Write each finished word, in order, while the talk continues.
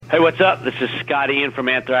Hey, what's up? This is Scott Ian from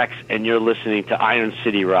Anthrax, and you're listening to Iron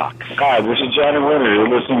City Rocks. Hi, this is Johnny Winter. You're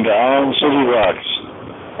listening to Iron City Rocks.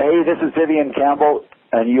 Hey, this is Vivian Campbell,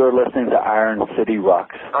 and you're listening to Iron City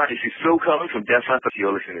Rocks. Hi, this is Phil Collins from Def Leppard.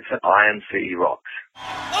 You're listening to Iron City Rocks.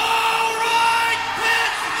 All right,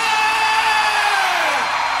 Pittsburgh!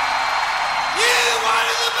 You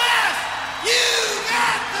wanted the best! You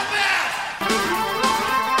got the best!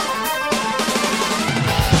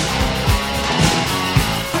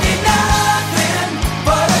 Nothing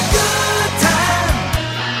but a good time.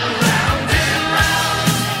 Round and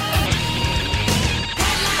round.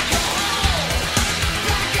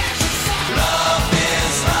 Love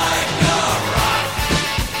is like a rock.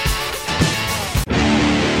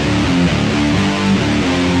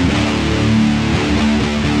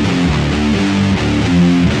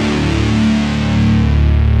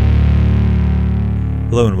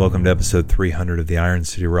 Hello and welcome to episode 300 of the Iron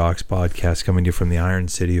City Rocks podcast, coming to you from the Iron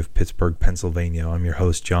City of Pittsburgh, Pennsylvania. I'm your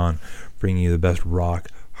host, John, bringing you the best rock,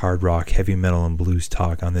 hard rock, heavy metal, and blues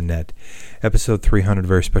talk on the net. Episode 300,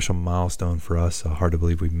 very special milestone for us. Hard to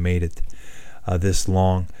believe we've made it this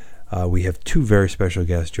long. We have two very special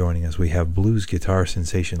guests joining us. We have blues guitar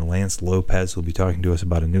sensation Lance Lopez, who will be talking to us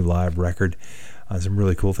about a new live record, some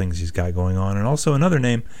really cool things he's got going on, and also another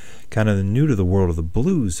name, kind of new to the world of the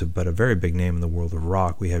blues, but a very big name in the world of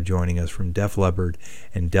rock. We have joining us from Def Leppard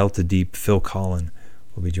and Delta Deep, Phil Collen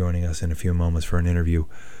will be joining us in a few moments for an interview.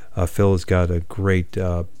 Phil has got a great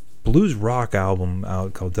blues rock album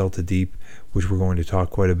out called Delta Deep, which we're going to talk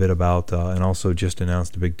quite a bit about, and also just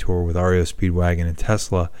announced a big tour with REO Speedwagon and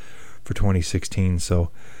Tesla for 2016.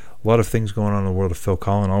 So a lot of things going on in the world of Phil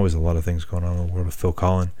Collen, always a lot of things going on in the world of Phil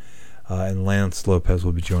Collen. And Lance Lopez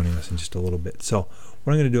will be joining us in just a little bit. So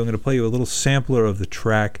what I'm going to do, I'm going to play you a little sampler of the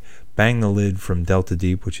track Bang the Lid from Delta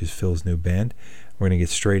Deep, which is Phil's new band. We're going to get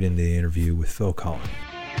straight into the interview with Phil Collen.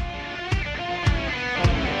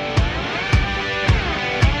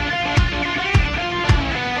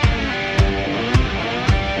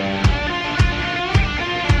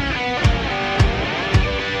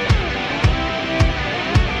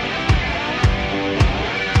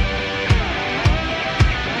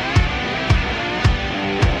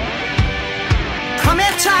 Come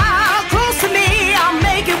here, child, close to me. I'll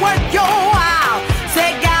make it worth your while.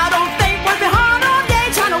 Say, gal, don't think work me hard all day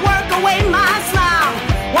trying to work away my smile.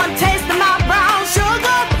 One taste of my brown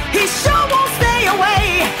sugar, he sure won't stay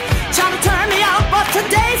away. Trying to turn me out, but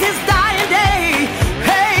today's his dying day.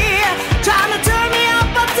 Hey, trying to turn me out,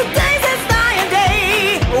 but today's his dying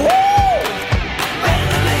day. Woo!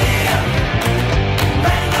 Bang-a-lee,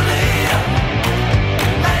 bang-a-lee,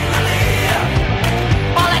 bang-a-lee.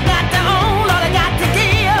 All I got to own, all I got to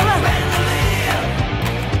give.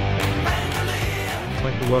 I'd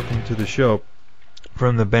like to welcome to the show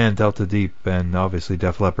from the band Delta Deep and obviously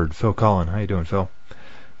Def Leppard, Phil Collen. How you doing, Phil?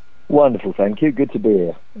 Wonderful, thank you. Good to be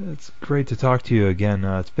here. It's great to talk to you again.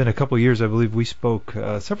 It's been a couple of years. I believe we spoke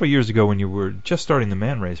several years ago when you were just starting the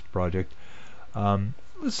Man Race project.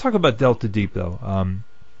 Let's talk about Delta Deep, though.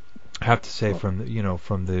 I have to say, from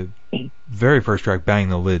the very first track, Bang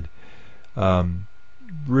the Lid,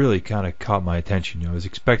 really kind of caught my attention. I was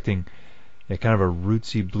expecting kind of a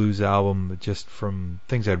rootsy blues album, but just from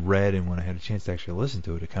things I'd read and when I had a chance to actually listen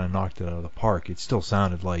to it, it kind of knocked it out of the park. It still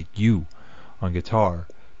sounded like you on guitar,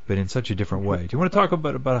 but in such a different way. Do you want to talk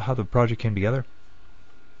about how the project came together?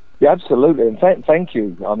 Yeah, absolutely, and thank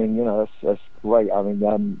you. I mean, that's great. I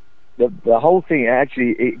mean, the whole thing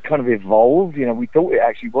actually, it kind of evolved. We thought it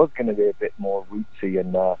actually was going to be a bit more rootsy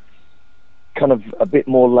and kind of a bit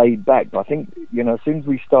more laid back. But I think, as soon as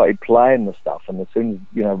we started playing the stuff, and as soon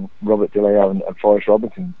as, Robert DeLeo and Forrest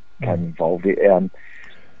Robinson came involved,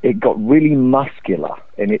 it got really muscular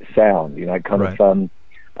in its sound, kind Right. of,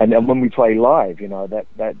 and when we play live,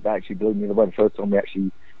 that actually blew me away. The first time we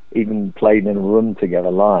actually even played in a room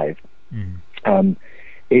together live,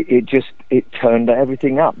 it turned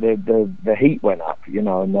everything up. The heat went up,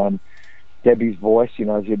 and Debbie's voice,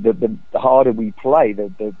 the harder we play,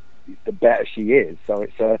 the better she is. So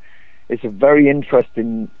it's a very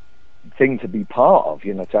interesting thing to be part of,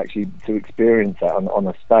 to actually to experience that on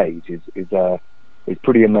a stage is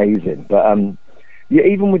pretty amazing. But yeah,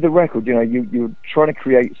 even with the record, you're trying to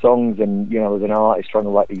create songs, and as an artist trying to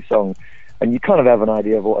write these songs, and you kind of have an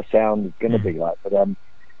idea of what a sound is going to be like, but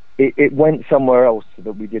it went somewhere else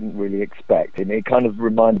that we didn't really expect, and it kind of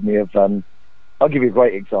reminded me of I'll give you a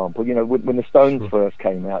great example. When the Stones first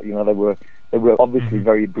came out, they were obviously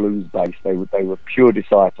very blues based. They were pure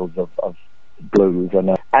disciples of blues,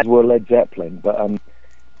 and as were Led Zeppelin. But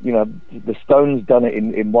the Stones done it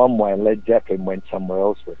in one way, and Led Zeppelin went somewhere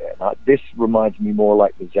else with it. And this reminds me more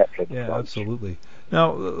like the Zeppelin. Yeah, approach. absolutely.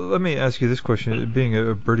 Now, let me ask you this question. Being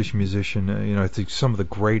a British musician, I think some of the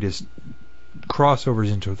greatest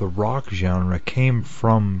crossovers into the rock genre came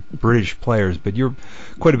from British players, but you're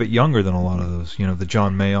quite a bit younger than a lot of those, the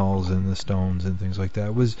John Mayalls and the Stones and things like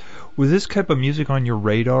that. Was this type of music on your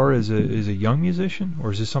radar as a young musician,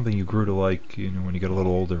 or is this something you grew to like, when you got a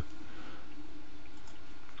little older?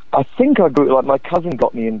 I think I grew, like my cousin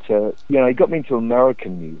got me into, he got me into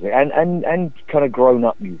American music and kind of grown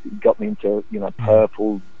up music. He got me into,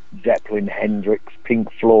 Purple, Zeppelin, Hendrix,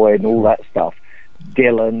 Pink Floyd and all that stuff,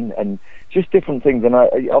 Dylan and just different things. And I,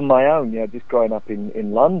 on my own, just growing up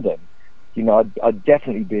in London, I'd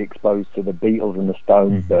definitely be exposed to the Beatles and the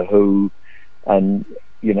Stones, the Who, and,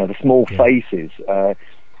 the Small Faces.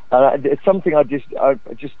 It's something I just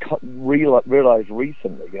realised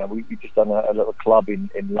recently. We just done a little club in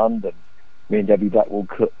London, me and Debbie Blackwell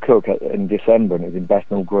Cook in December, and it was in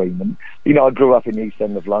Bethnal Green. And I grew up in the East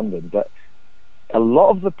End of London, but a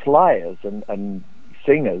lot of the players and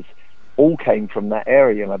singers all came from that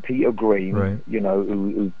area. Peter Green, right,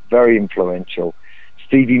 who's very influential.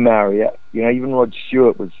 Stevie Marriott, even Rod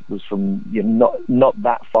Stewart was from not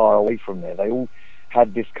that far away from there. They all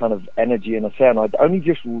had this kind of energy and a sound. I'd only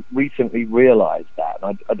just recently realised that.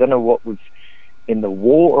 And I don't know what was in the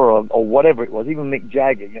water or whatever it was. Even Mick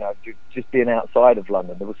Jagger, just being outside of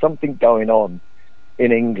London, there was something going on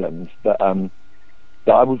in England that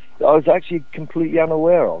I was actually completely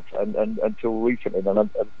unaware of, and until recently. And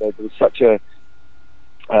there was such a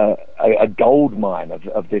gold mine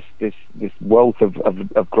of this wealth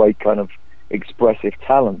of great kind of expressive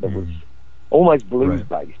talent that was almost blues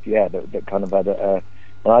based, that kind of had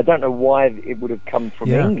and I don't know why it would have come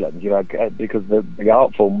from England, because the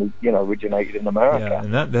art form originated in America. Yeah,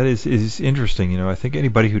 and that is interesting. I think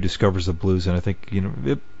anybody who discovers the blues, and I think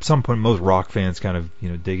at some point most rock fans kind of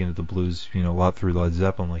dig into the blues a lot through Led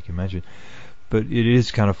Zeppelin, like you mentioned. But it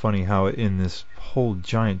is kind of funny how in this whole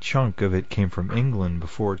giant chunk of it came from England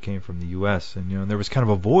before it came from the U.S. And there was kind of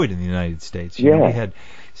a void in the United States. We had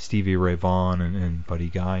Stevie Ray Vaughan and Buddy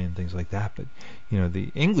Guy and things like that. But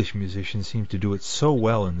the English musicians seemed to do it so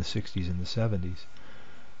well in the '60s and the '70s.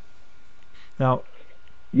 Now,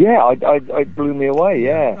 it blew me away.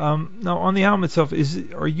 Now on the album itself,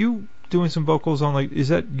 are you doing some vocals on is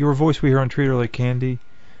that your voice we hear on Treat Her Like Candy?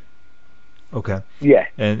 Okay. Yeah.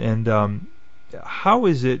 And how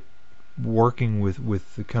is it working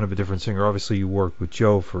with kind of a different singer? Obviously, you worked with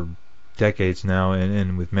Joe for decades now,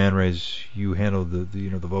 and with Man Ray's, you handled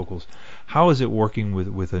the vocals. How is it working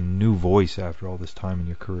with a new voice after all this time in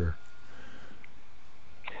your career?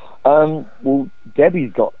 Well,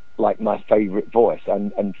 Debbie's got like my favourite voice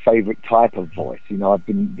and favourite type of voice. I've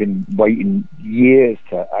been waiting years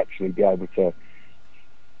to actually be able to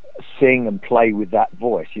sing and play with that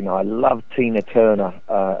voice. I love Tina Turner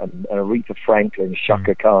and Aretha Franklin,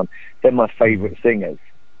 Chaka Khan. They're my favourite singers,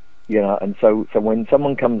 and so when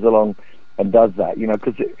someone comes along and does that,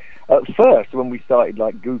 because at first when we started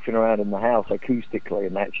like goofing around in the house acoustically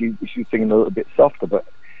and that, she was singing a little bit softer, but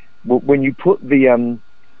when you put the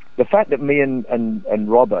fact that me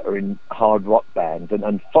and Robert are in hard rock bands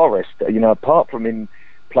and Forrest, apart from him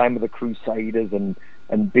playing with the Crusaders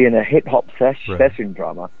and being a hip-hop session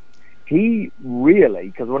drummer, he really,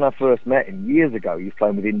 because when I first met him years ago, he was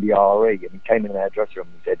playing with Indie RE, and he came in our dressing room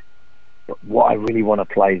and said, what I really want to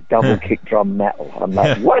play is double kick drum metal. I'm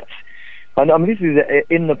like, what? And this is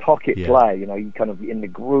in the pocket play, you kind of in the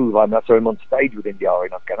groove. I saw him on stage with Indie RE,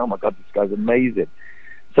 and I was going, oh my God, this guy's amazing.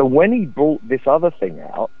 So when he brought this other thing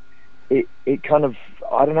out, it kind of,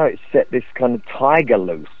 I don't know, it set this kind of tiger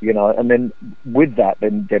loose, and then with that,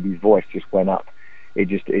 then Debbie's voice just went up. It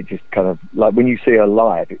just kind of, like when you see her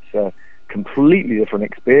live, it's a completely different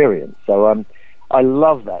experience. So I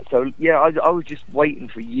love that. So I was just waiting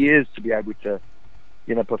for years to be able to,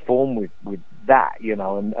 perform with that,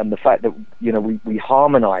 and the fact that we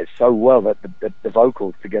harmonise so well that the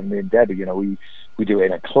vocals together, me and Debbie, we do it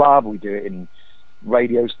in a club, we do it in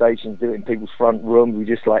radio stations, do it in people's front rooms, we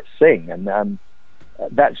just like sing, and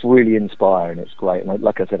that's really inspiring. It's great, and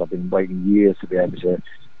like I said, I've been waiting years to be able to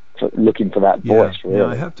looking for that voice. Really. Yeah,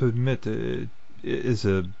 I have to admit, as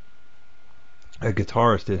a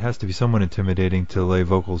guitarist, it has to be somewhat intimidating to lay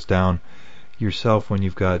vocals down yourself when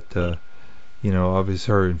you've got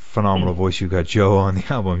obviously her phenomenal voice. You've got Joe on the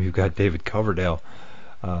album, you've got David Coverdale.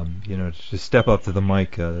 To just step up to the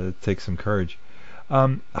mic, it takes some courage.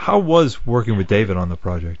 How was working with David on the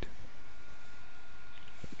project?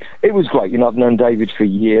 It was great. I've known David for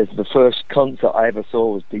years. The first concert I ever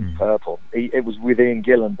saw was Deep Purple. It was with Ian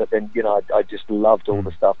Gillan, but then, I just loved all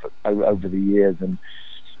the stuff over the years and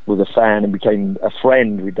was a fan and became a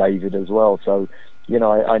friend with David as well. So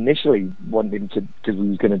I initially wanted him to, because we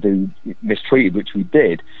was going to do Mistreated, which we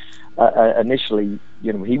did. Initially,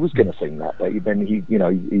 he was going to sing that, but then he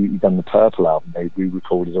done the Purple album. We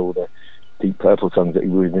recorded all the Deep Purple songs that he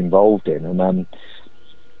was involved in, and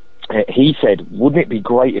he said, "Wouldn't it be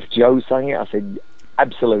great if Joe sang it?" I said,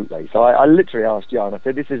 "Absolutely." So I literally asked Joe, and I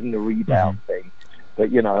said, "This isn't a rebound thing, but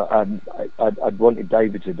I'd wanted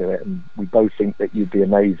David to do it, and we both think that you'd be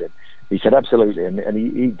amazing." He said, "Absolutely," and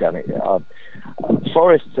he'd done it.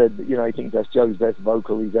 Forrest said, he thinks that's Joe's best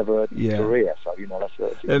vocal he's ever heard in his career. So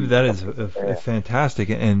that is fantastic,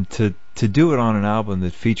 and to do it on an album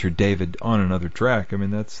that featured David on another track, I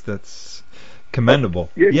mean that's commendable.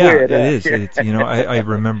 Weird, it is. It's, I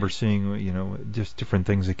remember seeing just different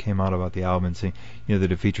things that came out about the album, and seeing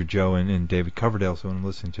that it featured Joe and David Coverdale. So when I'm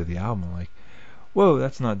listening to the album, I'm like, whoa,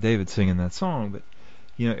 that's not David singing that song, but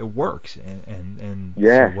it works and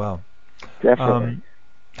so well. Definitely.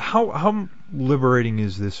 How liberating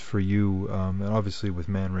is this for you? And obviously with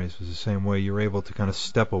Man Race was the same way. You're able to kind of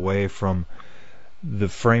step away from the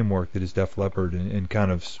framework that is Def Leppard and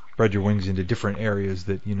kind of spread your wings into different areas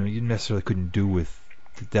that you necessarily couldn't do with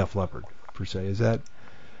Def Leppard per se. Is that?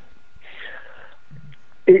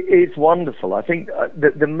 It's wonderful. I think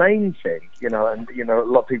the main thing, a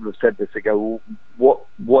lot of people have said this. They go, well,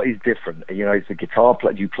 what is different? Is the guitar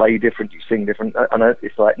play? Do you play different? Do you sing different? And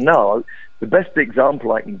it's like, no. The best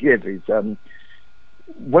example I can give is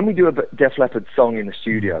when we do a Def Leppard song in the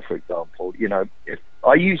studio, for example. If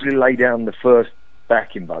I usually lay down the first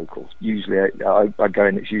backing vocals. Usually, I go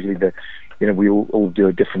in. It's usually we all do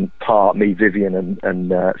a different part. Me, Vivian,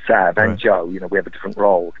 and Sav and Joe. We have a different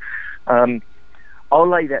role. I'll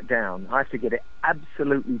lay that down. I have to get it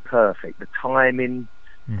absolutely perfect. The timing,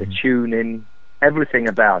 the tuning, everything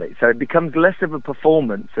about it. So it becomes less of a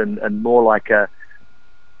performance and more like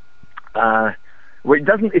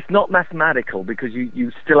it's not mathematical, because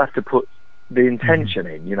you still have to put the intention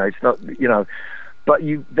in. It's not, but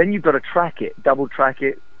then you've got to track it, double track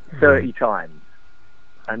it 30 times.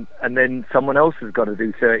 And then someone else has got to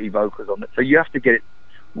do 30 vocals on it. So you have to get it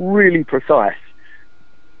really precise.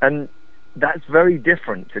 And that's very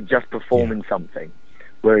different to just performing something,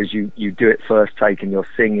 whereas you do it first take and you're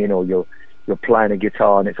singing, or you're playing a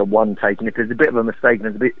guitar and it's a one take, and if there's a bit of a mistake and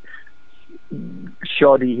there's a bit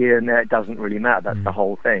shoddy here and there, it doesn't really matter. That's the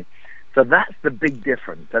whole thing. So that's the big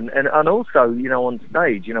difference. And also, on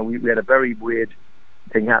stage, we had a very weird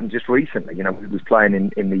thing happen just recently. We was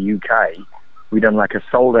playing in the UK. We done like a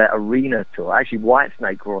sold out arena tour. Actually,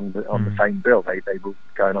 Whitesnake were on the same bill. They were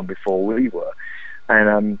going on before we were,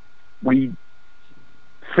 and we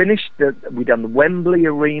finished we done the Wembley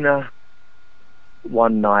Arena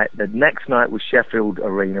one night. The next night was Sheffield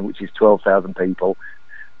Arena, which is 12,000 people.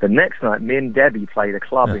 The next night, me and Debbie played a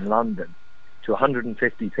club in London to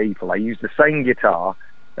 150 people. I used the same guitar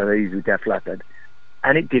that I used with Def Leppard,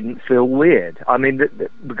 and it didn't feel weird. I mean,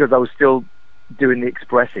 because I was still doing the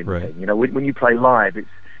expressing thing. When you play live,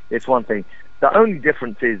 it's one thing. The only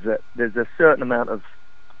difference is that there's a certain amount of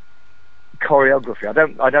choreography.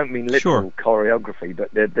 I don't mean literal choreography, but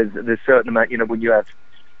there's a certain amount. When you have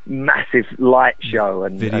massive light show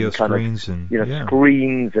and video and kind screens of, and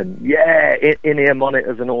screens and in-ear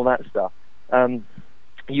monitors and all that stuff.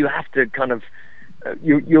 You have to kind of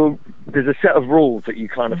there's a set of rules that you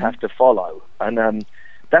kind of have to follow, and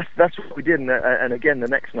that's what we did. And again, the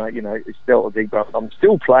next night, it's still a big. I'm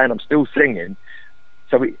still playing. I'm still singing.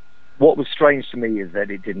 So what was strange to me is that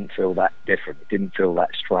it didn't feel that different. It didn't feel that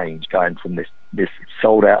strange going from this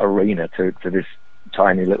sold out arena to this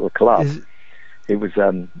tiny little club. It was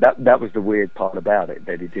that was the weird part about it,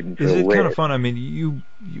 that it didn't feel weird. Is it kind of fun? I mean, you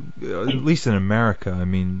at least in America, I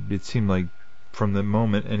mean, it seemed like from the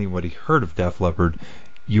moment anybody heard of Def Leppard,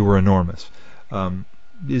 you were enormous.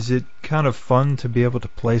 Is it kind of fun to be able to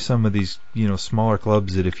play some of these, smaller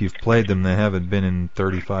clubs that if you've played them, they haven't been in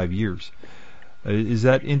 35 years? Is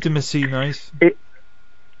that intimacy nice?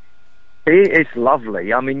 It's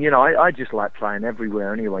lovely. I mean, I just like playing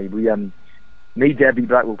everywhere anyway. We me, Debbie,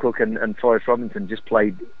 Blackwell Cook, and Forrest Robinson just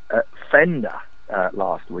played at Fender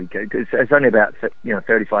last week. It's only about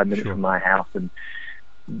 35 minutes from my house, and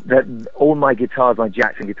all my guitars, my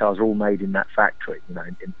Jackson guitars, are all made in that factory,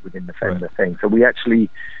 within the Fender thing. So we actually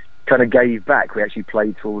kind of gave back. We actually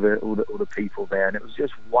played to all the people there, and it was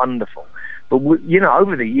just wonderful. But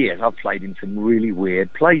over the years, I've played in some really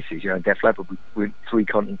weird places. Def Leppard, we 3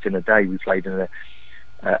 continents in a day. We played in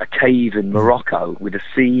a cave in Morocco with a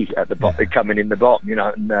sea at the bottom, coming in the bottom,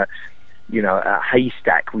 and a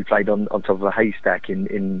haystack. We played on top of a haystack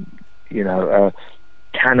in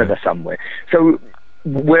Canada somewhere. So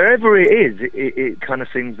wherever it is, it kind of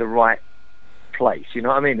seems the right place. You know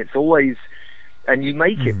what I mean? It's always, and you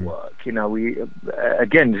make it work. You know, we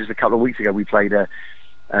again, just a couple of weeks ago, we played a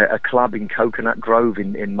club in Coconut Grove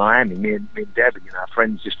in Miami. Me and Debbie, you know, our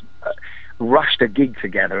friends just rushed a gig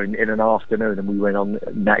together in an afternoon, and we went on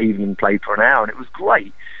that evening, played for an hour, and it was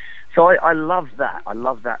great. So I love that. I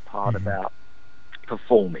love that part about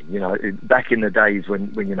performing. You know, back in the days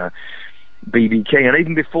when you know, B.B. King, and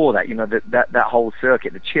even before that, you know, that whole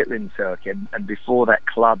circuit, the Chitlin circuit, and before that,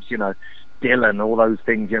 clubs, you know, Dylan, all those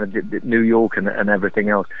things, you know, New York and everything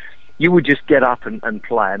else. You would just get up and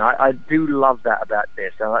play, and I do love that about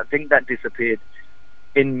this. And I think that disappeared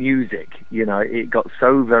in music. You know, it got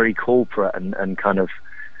so very corporate and kind of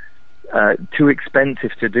too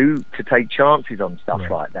expensive to take chances on stuff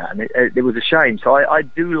like that, and it was a shame. So I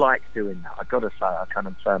do like doing that. I've got to say, I kind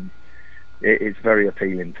of it's very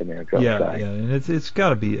appealing to me. I've got to say. And it's got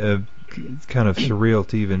to be kind of surreal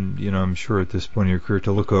to even, you know, I'm sure at this point in your career,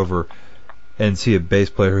 to look over and see a bass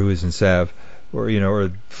player who is in Sav, or, you know,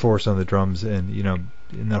 or Force on the drums, and, you know,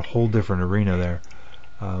 in that whole different arena there.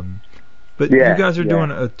 But you guys are doing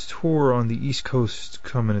a tour on the East Coast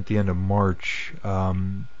coming at the end of March.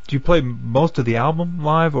 Do you play most of the album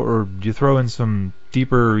live, or do you throw in some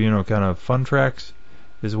deeper, you know, kind of fun tracks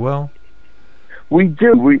as well? We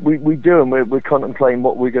do. We do, and we're contemplating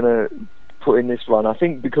what we're going to put in this run. I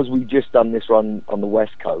think because we've just done this run on the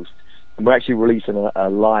West Coast, and we're actually releasing a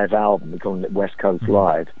live album, we're calling it West Coast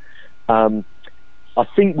Live. I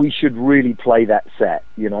think we should really play that set.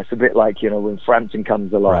 You know, it's a bit like, you know, when Frampton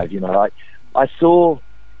Comes Alive. You know, I saw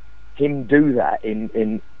him do that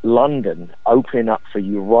in London, opening up for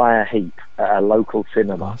Uriah Heep at a local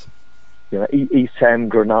cinema. Awesome. You know, East Ham,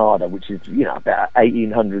 Granada, which is, you know, about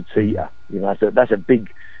 1,800 seater. You know, so that's a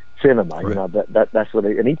big cinema. You know, that's what.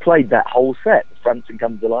 And he played that whole set, the Frampton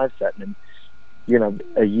Comes Alive set, and then, you know,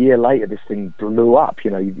 a year later, this thing blew up.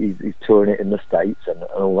 You know, he's touring it in the States and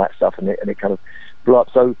all that stuff, and it kind of blew up.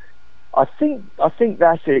 So I think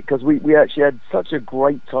that's it, because we actually had such a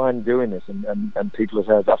great time doing this, and people have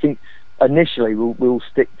heard. I think initially we'll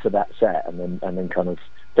stick to that set, and then kind of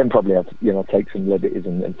then probably have, you know, take some liberties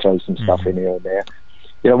and throw some stuff in here and there.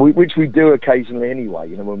 You know, which we do occasionally anyway.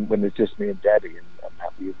 You know, when there's just me and Debbie, and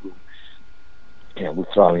that we'll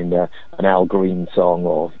throw in an Al Green song,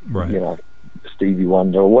 or you know, Stevie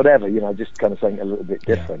Wonder, or whatever, you know, just kind of something a little bit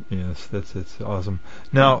different. Yes, it's awesome.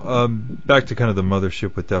 Now, back to kind of the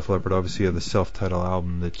mothership with Def Leppard. Obviously, you have the self-titled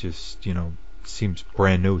album that just, you know, seems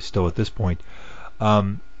brand new still at this point.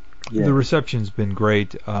 The reception's been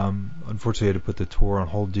great. Unfortunately, I had to put the tour on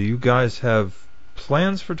hold. Do you guys have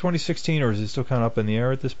plans for 2016, or is it still kind of up in the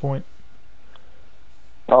air at this point?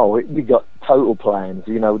 Oh, we got total plans.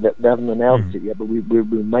 You know, they haven't announced it yet, but we're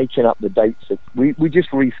making up the dates. We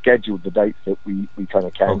just rescheduled the dates that we kind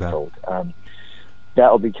of cancelled. Okay.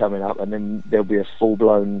 That'll be coming up, and then there'll be a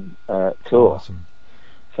full-blown tour. Awesome.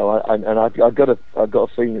 So I've got a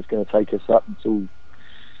feeling it's going to take us up until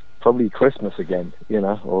probably Christmas again, you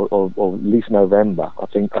know, or at least November. I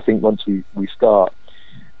think once we start,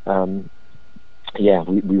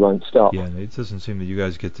 we won't stop. Yeah, it doesn't seem that you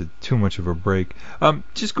guys get to too much of a break.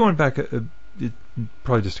 Just going back,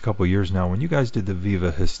 probably just a couple of years now, when you guys did the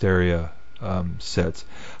Viva Hysteria sets,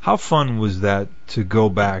 how fun was that to go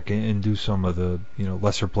back and do some of the, you know,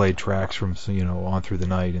 lesser played tracks from, you know, On Through the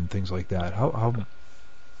Night and things like that? How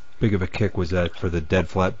big of a kick was that for the Dead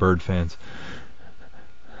Flat Bird fans?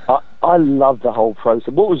 I loved the whole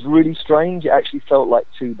process. What was really strange, it actually felt like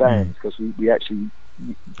two bands, because we actually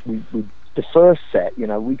the first set, you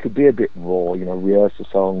know, we could be a bit raw, you know, rehearse the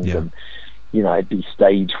songs, and, you know, it'd be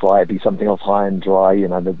stage fright, it'd be something else High and Dry, you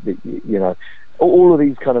know, you know, all of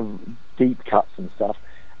these kind of deep cuts and stuff,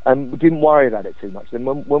 and we didn't worry about it too much. Then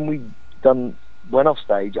when we went off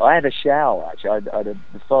stage, I had a shower, actually. I had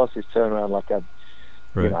the fastest turnaround, like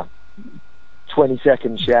you know,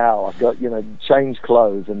 20-second shower. I've got, you know, changed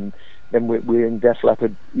clothes, and then we're in Def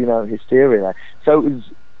Leppard, you know, Hysteria. So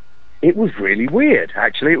it was really weird,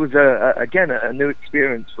 actually. It was again a new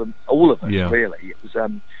experience for all of us, really. It was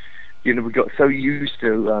you know, we got so used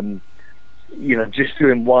to you know, just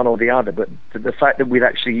doing one or the other, but the fact that we'd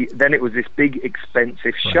actually, then it was this big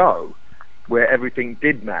expensive show where everything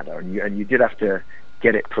did matter, and you did have to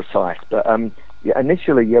get it precise. But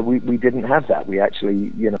initially, we didn't have that. We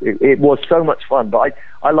actually, you know, it was so much fun. But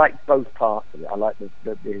I liked both parts of it. I liked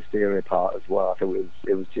the Hysteria part as well. I thought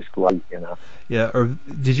it was just great, you know. Yeah. Or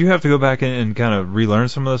did you have to go back and kind of relearn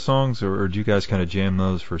some of the songs, or do you guys kind of jam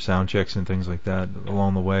those for sound checks and things like that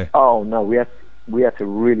along the way? Oh no, we had to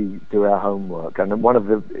really do our homework. And one of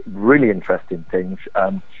the really interesting things,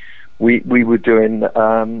 we were doing,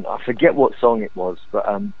 I forget what song it was, but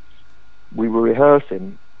we were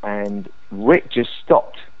rehearsing, and Rick just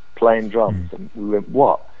stopped playing drums. And we went,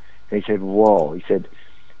 what? And he said, whoa. He said,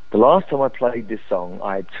 the last time I played this song,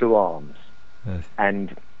 I had 2 arms. Yes.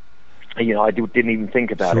 And, you know, I didn't even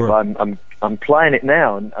think about Sure. it. But I'm playing it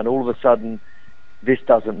now, and all of a sudden, this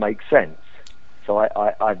doesn't make sense. So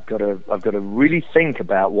I've got to really think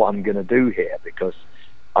about what I'm going to do here, because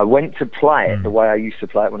I went to play it the way I used to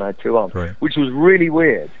play it when I had 2 arms, Right. which was really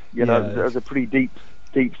weird. You know, Yeah, it was a pretty deep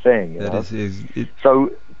thing. You That know? is it,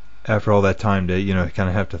 So after all that time to, you know, kind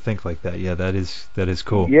of have to think like that. Yeah, that is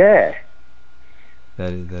cool. yeah.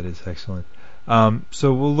 That is excellent.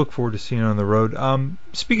 So we'll look forward to seeing you on the road.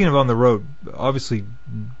 Speaking of on the road, obviously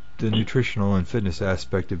the nutritional and fitness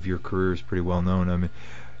aspect of your career is pretty well known. I mean,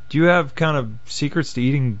 do you have kind of secrets to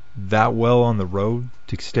eating that well on the road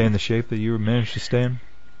to stay in the shape that you managed to stay in?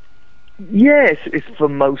 Yes, it's for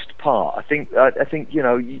most part. I think you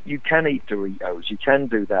know, you can eat Doritos, you can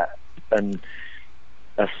do that, and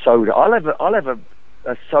a soda. I'll have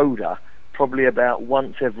a soda probably about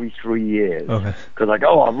once every 3 years, Okay. because I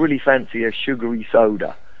go, I really fancy a sugary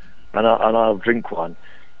soda, and I'll drink one,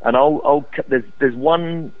 and there's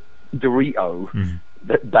one Dorito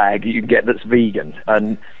that bag you can get that's vegan,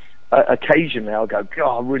 and occasionally I'll go,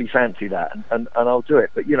 I really fancy that, and I'll do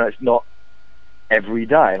it, but you know, it's not every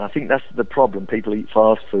day. And I think that's the problem. People eat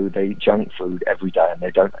fast food, they eat junk food every day, and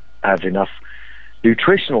they don't have enough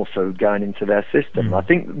nutritional food going into their system. I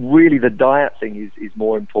think really the diet thing is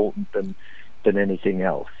more important than anything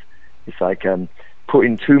else. It's like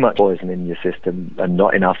putting too much poison in your system and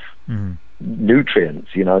not enough nutrients,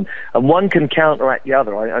 you know, and one can counteract the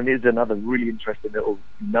other. And here's another really interesting little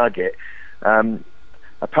nugget.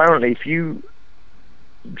 Apparently if you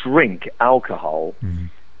drink alcohol,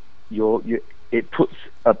 it puts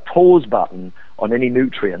a pause button on any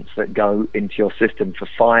nutrients that go into your system for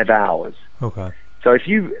 5 hours. Okay. So if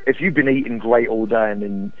you've been eating great all day and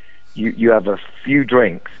then you have a few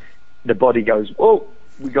drinks, the body goes, oh,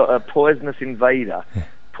 we got a poisonous invader.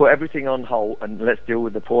 Put everything on hold and let's deal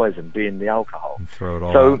with the poison, being the alcohol. And throw it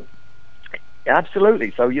all So out.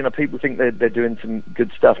 absolutely. So, you know, people think they're doing some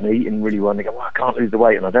good stuff and they're eating really well, and they go, well, I can't lose the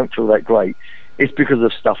weight and I don't feel that great. It's because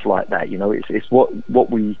of stuff like that. You know, it's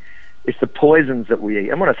it's the poisons that we eat.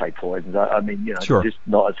 And when I say poisons, I mean, you know, Sure. just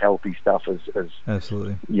not as healthy stuff as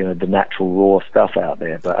Absolutely. you know, the natural raw stuff out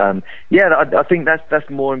there. But yeah, I think that's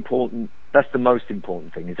more important. That's the most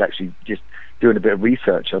important thing, is actually just doing a bit of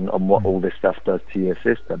research on what all this stuff does to your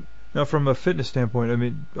system. Now, from a fitness standpoint, I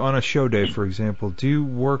mean, on a show day, for example, do you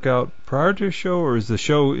work out prior to a show, or is the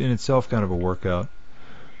show in itself kind of a workout?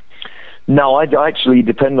 No, I actually,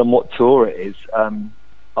 depend on what tour it is.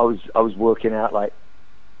 I was working out like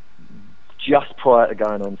just prior to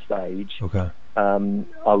going on stage. Okay.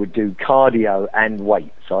 I would do cardio and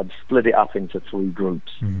weight, so I'd split it up into 3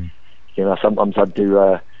 groups. You know, sometimes I'd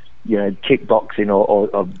do you know, kickboxing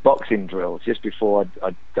or boxing drills just before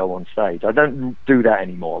I'd go on stage. I don't do that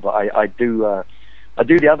anymore, but I do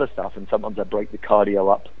the other stuff, and sometimes I break the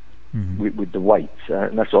cardio up with the weights,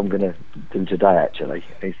 and that's what I'm going to do today. Actually,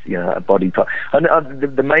 it's, you know, a body part. And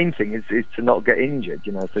the main thing is to not get injured.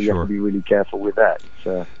 You know, so you have to be really careful with that.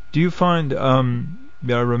 Do you find?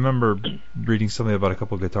 Yeah, I remember reading something about a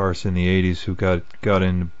couple of guitarists in the '80s who got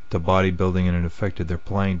into bodybuilding and it affected their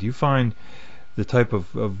playing. Do you find the type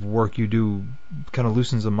of work you do kind of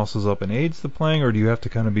loosens the muscles up and aids the playing, or do you have to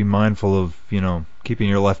kind of be mindful of, you know, keeping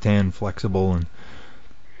your left hand flexible and?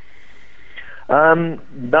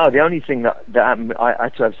 No, the only thing that happened, I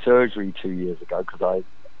had to have surgery 2 years ago because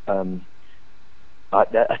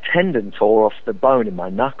a tendon tore off the bone in my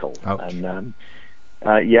knuckle. Ouch. And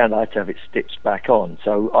and I had to have it stitched back on.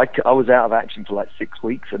 So I was out of action for like 6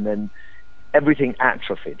 weeks, and then everything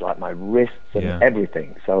atrophied, like my wrists and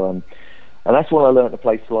everything. So and that's when I learned to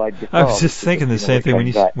play slide guitar. I was just thinking the same thing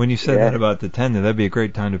when you said that Yeah. about the tendon. That'd be a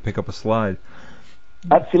great time to pick up a slide.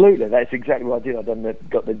 Absolutely, that's exactly what I did.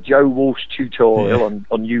 Got the Joe Walsh tutorial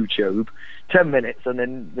on YouTube, 10 minutes, and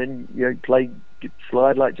then you know, play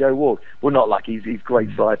slide like Joe Walsh. Well, not like he's a great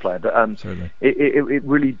slide player, but it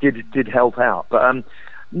really did help out. But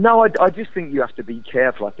no, I just think you have to be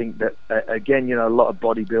careful. I think that again, you know, a lot of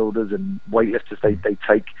bodybuilders and weightlifters they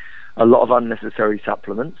take a lot of unnecessary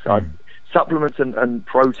supplements. Supplements and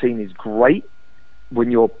protein is great when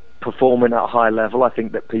you're performing at a high level. I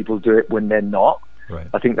think that people do it when they're not. Right.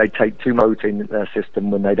 I think they take too much protein in their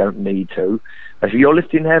system when they don't need to. If you're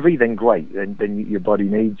lifting heavy, then great, then your body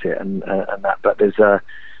needs it, and that. But there's a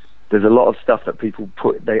lot of stuff that people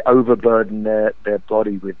they overburden their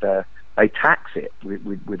body with. They tax it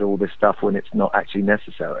with all this stuff when it's not actually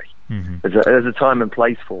necessary. There's a time and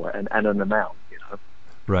place for it, and an amount, you know.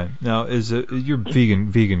 Right. Now, you're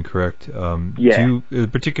vegan, correct? Yeah. Do you,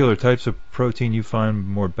 particular types of protein you find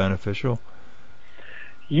more beneficial?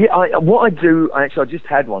 Yeah, what I do, I just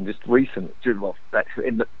had one just recent,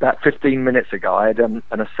 about 15 minutes ago. I had an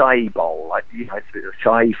acai bowl, like, it's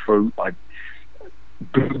acai fruit, like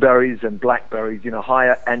blueberries and blackberries,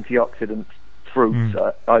 higher antioxidant fruits.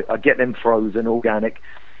 I get them frozen, organic,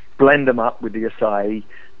 blend them up with the acai,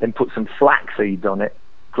 then put some flax seeds on it,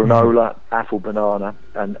 granola, apple, banana,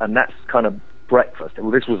 and that's kind of breakfast.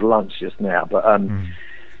 Well, this was lunch just now, but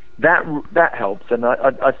that helps. And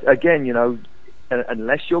I again,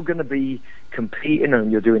 unless you're going to be competing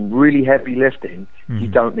and you're doing really heavy lifting, you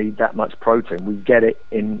don't need that much protein. We get it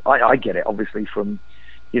I get it obviously from,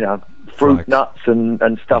 fruit, nuts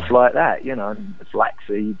and stuff like that, flax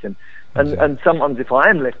seeds and sometimes if I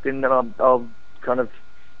am lifting, then I'll kind of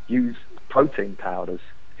use protein powders,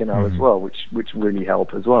 as well, which really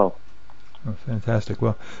help as well. Oh, fantastic.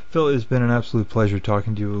 Well, Phil, it's been an absolute pleasure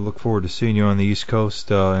talking to you. We look forward to seeing you on the East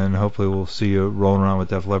Coast, and hopefully we'll see you rolling around with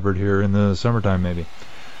Def Leppard here in the summertime, maybe.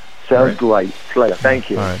 Sounds great. Pleasure. Thank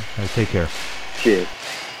you. All right. Take care. Cheers.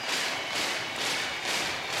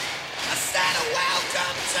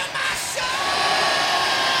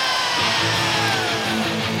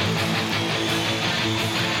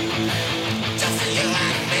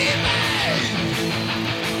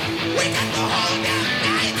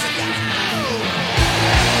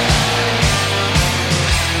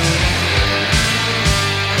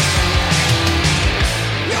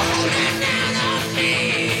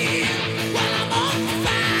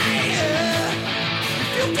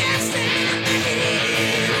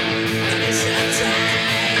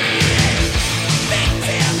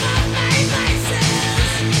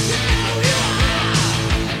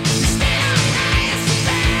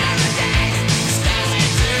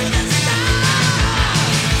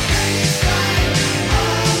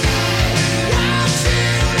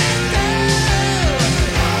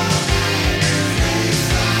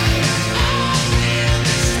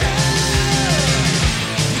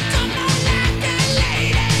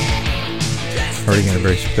 Again, a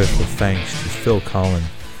very special thanks to Phil Collen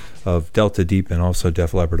of Delta Deep and also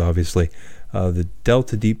Def Leppard, obviously. The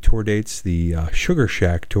Delta Deep tour dates, the Sugar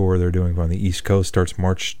Shack tour they're doing on the East Coast starts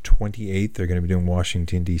March 28th. They're going to be doing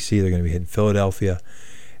Washington, D.C. They're going to be hitting Philadelphia,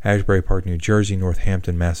 Asbury Park, New Jersey,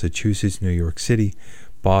 Northampton, Massachusetts, New York City,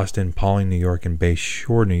 Boston, Pawling, New York, and Bay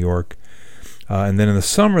Shore, New York. And then in the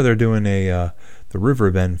summer, they're doing the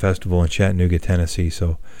River Bend Festival in Chattanooga, Tennessee.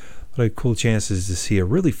 So what a cool chances to see a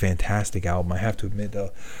really fantastic album. I have to admit,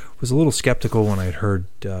 was a little skeptical when I'd heard,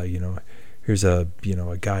 here's a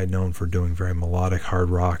guy known for doing very melodic hard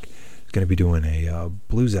rock. He's going to be doing a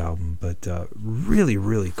blues album, but really,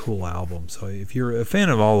 really cool album. So if you're a fan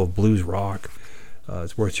of all of blues rock,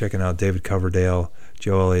 it's worth checking out. David Coverdale,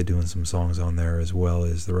 Joe Elliott doing some songs on there, as well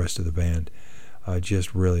as the rest of the band.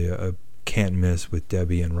 Just really a can't miss with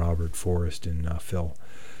Debbie and Robert Forrest and Phil.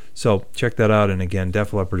 So check that out. And again,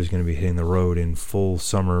 Def Leppard is going to be hitting the road in full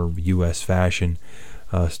summer U.S. fashion,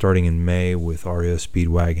 starting in May with REO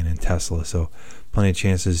Speedwagon and Tesla. So plenty of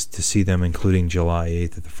chances to see them, including July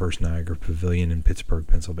 8th at the First Niagara Pavilion in Pittsburgh,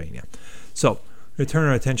 Pennsylvania. So we're going to turn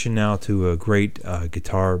our attention now to a great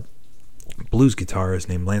blues guitarist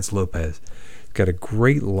named Lance Lopez. He's got a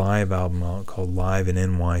great live album out called Live in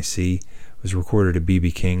NYC. It was recorded at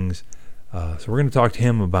BB King's. So we're going to talk to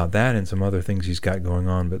him about that and some other things he's got going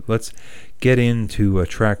on. But let's get into a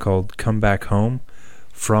track called Come Back Home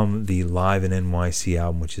from the Live in NYC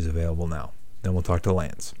album, which is available now. Then we'll talk to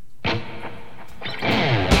Lance.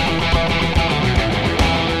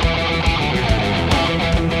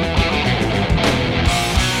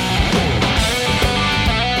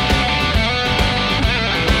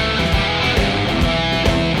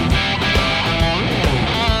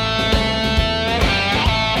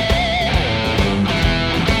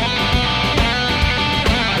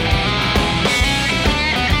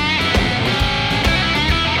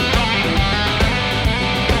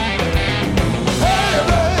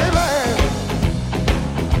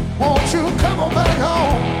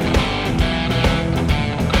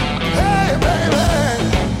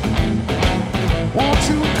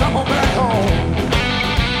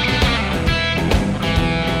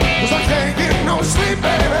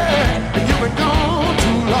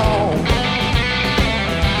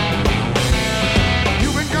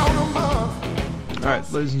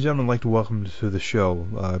 Ladies and gentlemen, I'd like to welcome to the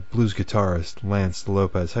show blues guitarist Lance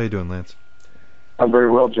Lopez. How you doing, Lance? I'm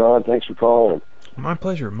very well, John. Thanks for calling. My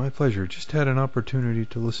pleasure, my pleasure. Just had an opportunity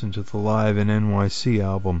to listen to the Live in NYC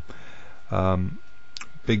album.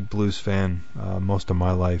 big blues fan most of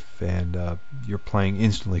my life, and your playing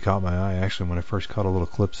instantly caught my eye, actually, when I first caught a little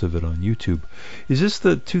clips of it on YouTube. Is this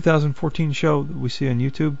the 2014 show that we see on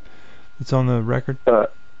YouTube that's on the record?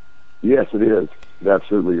 Yes, it is. It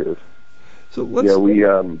absolutely is. So let's...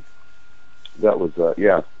 Yeah, that was,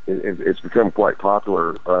 it's become quite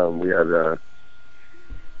popular. We had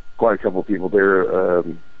quite a couple of people there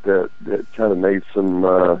that kind of made some,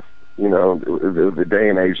 the day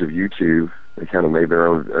and age of YouTube, they kind of made their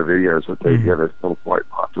own videos, but they get become quite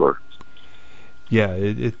popular. Yeah,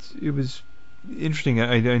 it was interesting.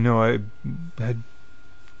 I know I had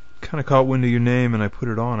kind of caught wind of your name, and I put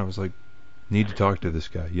it on. I was like, need to talk to this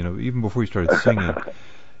guy. Even before you started singing,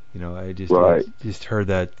 I just heard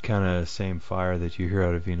that kind of same fire that you hear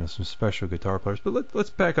out of some special guitar players. But let's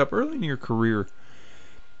back up. Early in your career,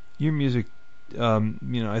 your music,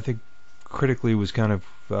 I think critically was kind of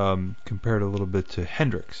compared a little bit to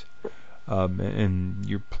Hendrix, and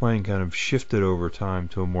your playing kind of shifted over time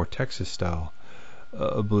to a more Texas style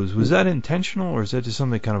of blues. Was that intentional, or is that just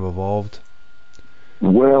something that kind of evolved?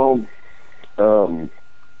 Well, that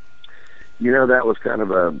was kind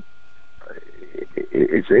of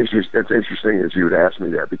it's interesting as you would ask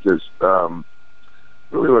me that, because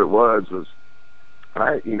really what it was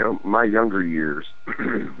my younger years,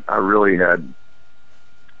 I really had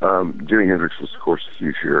Jimi Hendrix was, of course, a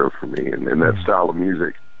huge hero for me, and that style of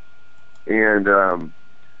music. And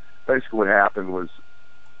basically what happened was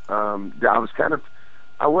I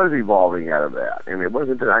was evolving out of that, and it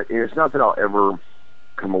wasn't that it's not that I'll ever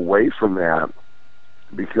come away from that,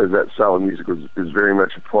 because that style of music is very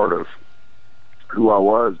much a part of who I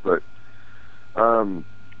was, but I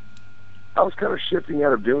was kind of shifting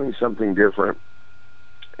out of doing something different,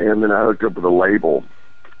 and then I hooked up with a label,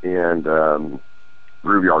 and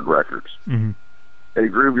Grooveyard Records. Mm-hmm.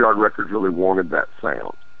 And Grooveyard Records really wanted that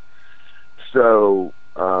sound. So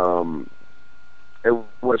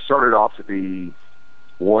what started off to be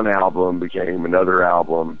one album became another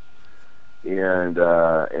album, and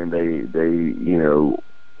they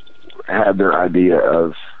had their idea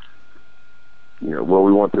of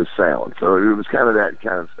we want this sound. So it was kind of that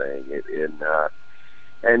kind of thing.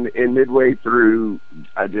 And midway through,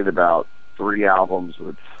 I did about 3 albums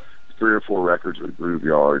with 3 or 4 records with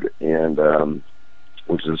Grooveyard, and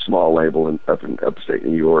which is a small label up in upstate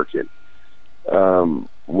New York. And the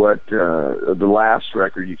last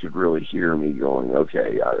record, you could really hear me going,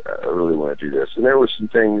 okay, I really want to do this. And there were some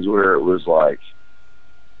things where it was like,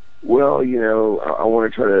 well, I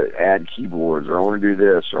want to try to add keyboards, or I want to do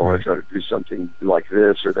this, or I want to try to do something like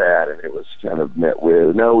this or that. And it was kind of met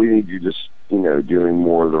with, no, we need you just, doing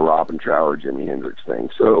more of the Robin Trower, Jimi Hendrix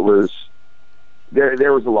thing. So it was,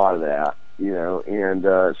 there was a lot of that, and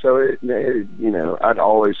so I'd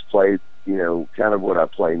always played, kind of what I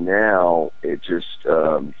play now. It just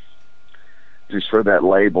for that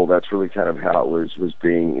label, that's really kind of how it was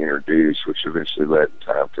being introduced, which eventually led in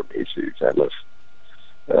time for me to kind of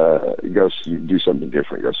go do something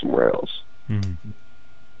different, go somewhere else. Mm-hmm.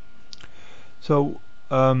 So,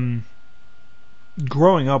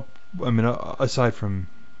 growing up, aside from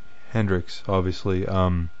Hendrix, obviously,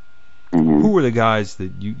 who were the guys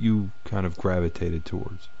that you kind of gravitated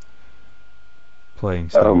towards playing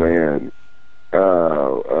stuff? Oh, man.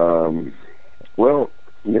 Well,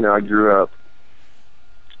 I grew up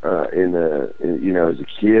as a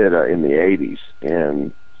kid in the 80s,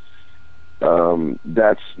 and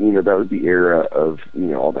that's, that was the era of,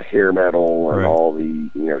 all the hair metal and all the,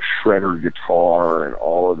 shredder guitar and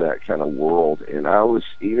all of that kind of world. And I was,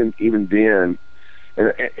 even then,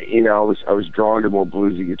 and I was drawn to more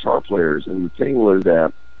bluesy guitar players. And the thing was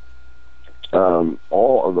that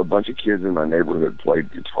all of a bunch of kids in my neighborhood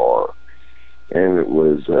played guitar, and it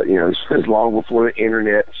was this was long before the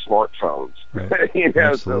internet, smartphones. Right.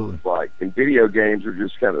 Absolutely. So it was like, and video games were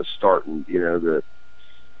just kind of starting, to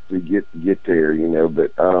get there,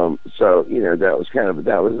 But so that was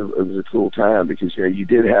it was a cool time, because you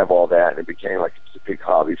did have all that, and it became like a big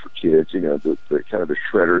hobby for kids, the kind of the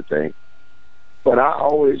shredder thing. But I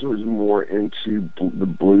always was more into the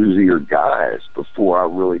bluesier guys before I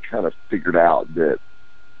really kind of figured out that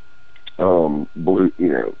blues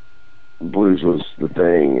was the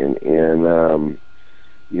thing, and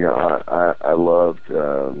I loved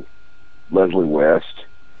Leslie West,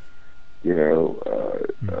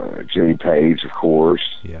 Jimmy Page, of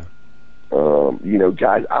course. Yeah.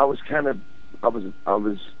 Guys, I was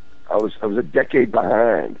a decade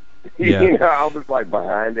behind. Yeah. I was like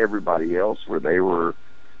behind everybody else, where they were,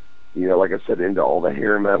 like I said, into all the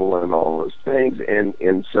hair metal and all those things.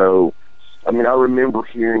 And so, I remember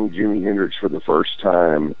hearing Jimi Hendrix for the first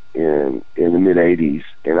time in the mid-'80s,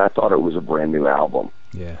 and I thought it was a brand new album.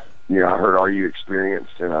 Yeah. You know, I heard "Are You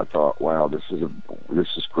Experienced?" and I thought, wow, this is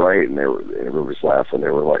great. And everybody was laughing. They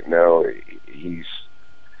were like, no, he's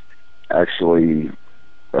actually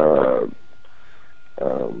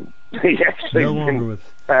he actually No longer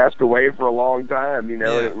passed away for a long time. You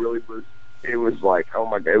know, Yeah. and it was like, oh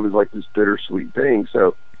my God, it was like this bittersweet thing.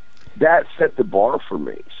 So that set the bar for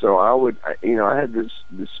me. So I had this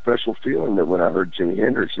special feeling that when I heard Jimi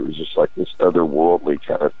Hendrix, it was just like this otherworldly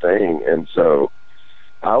kind of thing. And so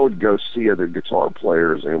I would go see other guitar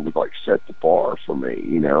players, and it would like set the bar for me,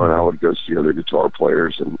 you know. And I would go see other guitar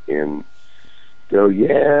players and go,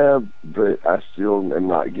 yeah, but I still am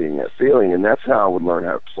not getting that feeling. And that's how I would learn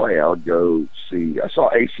how to play. I would go see. I saw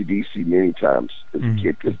AC/DC many times as a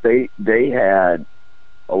kid because they had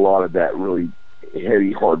a lot of that really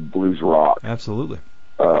heavy, hard blues rock, Absolutely,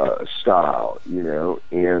 style, you know.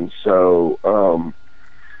 And so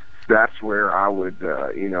that's where I would,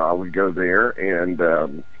 I would go there, and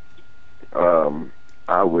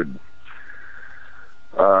I would,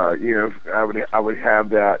 I would have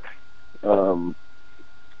that,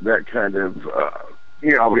 that kind of,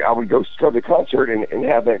 I would go to the concert and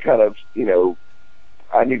have that kind of,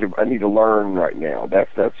 I need to learn right now.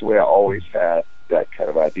 That's the way I always had that kind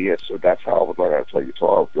of idea. So that's how I would learn how to play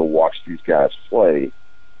guitar. I would go watch these guys play,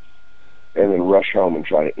 and then rush home and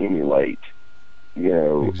try to emulate,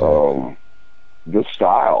 Exactly. the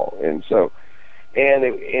style. And so, it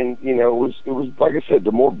was like I said,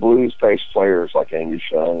 the more blues based players like Angus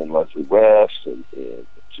Young and Leslie West and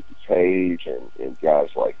Chippy Page and guys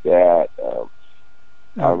like that.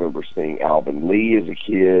 I remember seeing Alvin Lee as a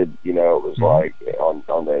kid. It was like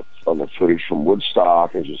on the footage from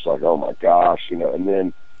Woodstock. It was just like, oh my gosh, And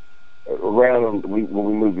then around when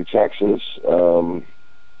we moved to Texas,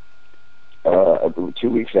 2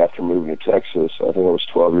 weeks after moving to Texas, I think I was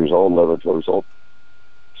 12 years old, 12 years old,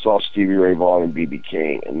 saw Stevie Ray Vaughan and B.B.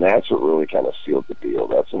 King, and that's what really kind of sealed the deal.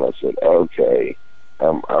 That's when I said, okay,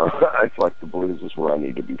 it's like the blues is where I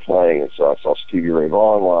need to be playing. And so I saw Stevie Ray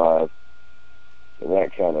Vaughan live, and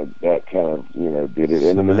that kind of did it.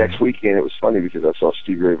 And then the next weekend, it was funny because I saw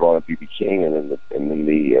Stevie Ray Vaughan and B.B. King, and then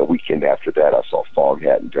the weekend after that, I saw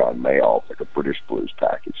Foghat and John Mayall, like a British blues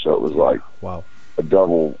package. So it was like a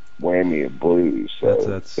double whammy of blues. So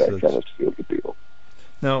that kind of sealed the deal.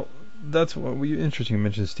 Now, that's interesting you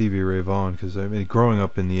mentioned Stevie Ray Vaughan, because I mean, growing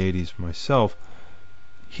up in the 80s myself,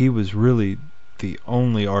 he was really the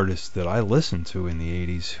only artist that I listened to in the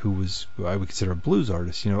 80s who I would consider a blues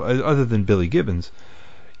artist, other than Billy Gibbons,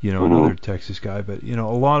 another Texas guy. But, a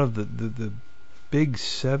lot of the big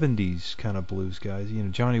 70s kind of blues guys,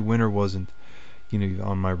 Johnny Winter wasn't,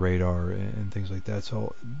 on my radar and things like that.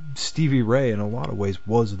 So Stevie Ray, in a lot of ways,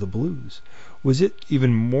 was the blues. Was it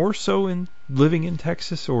even more so in living in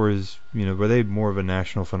Texas, or were they more of a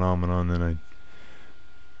national phenomenon than I?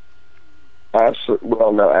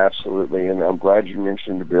 Absolutely, and I'm glad you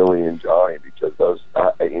mentioned Billy and Johnny, because those,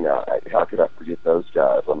 how could I forget those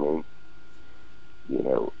guys? I mean,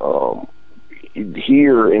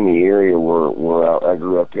 here in the area where I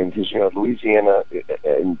grew up in, because Louisiana,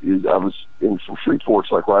 and I was from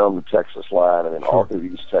Shreveport's like right on the Texas line, and then all through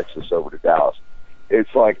East Texas over to Dallas.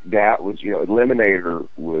 It's like that was, Eliminator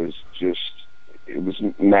was just, it was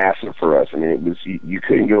massive for us. I mean, it was, you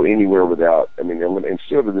couldn't go anywhere without, and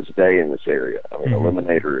still to this day in this area,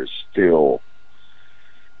 Eliminator is still,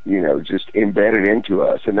 just embedded into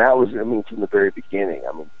us. And that was, from the very beginning.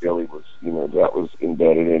 Billy was, that was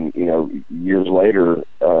embedded in, years later,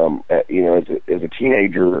 as a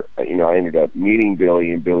teenager, I ended up meeting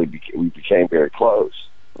Billy, and we became very close.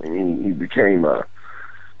 He became a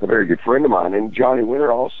very good friend of mine. And Johnny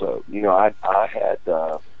Winter also, I had,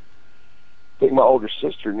 I think my older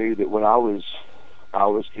sister knew that when I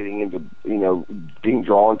was getting into, being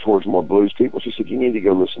drawn towards more blues people, she said, you need to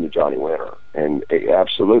go listen to Johnny Winter. And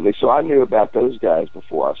absolutely. So I knew about those guys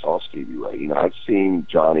before I saw Stevie Ray. I'd seen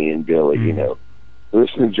Johnny and Billy,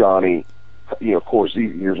 listen to Johnny. Of course,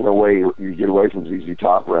 there's no way you get away from ZZ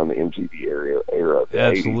Top around the MTV era of the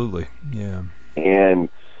Absolutely. 80s. Yeah. And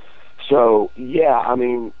so,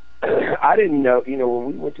 I didn't know, when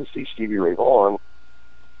we went to see Stevie Ray Vaughan,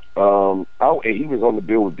 he was on the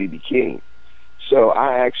bill with B.B. King. So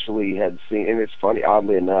I actually had seen, and it's funny,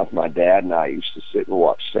 oddly enough, my dad and I used to sit and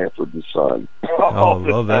watch Sanford and Son all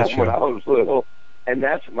the love that time show. when I was little. And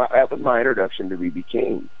that was my introduction to B.B.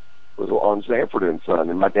 King, was on Sanford and Son.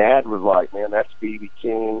 And my dad was like, man, that's B.B.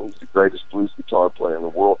 King. He's the greatest blues guitar player in the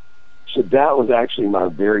world. So that was actually my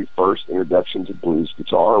very first introduction to blues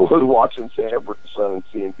guitar, was watching Sanford and Son and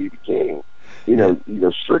seeing B.B. King,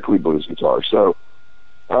 strictly blues guitar. So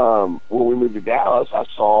when we moved to Dallas, I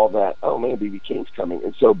saw that, oh man, B.B. King's coming.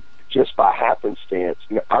 And so just by happenstance,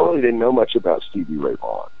 I really didn't know much about Stevie Ray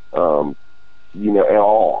Vaughan, at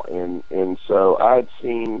all. And so I'd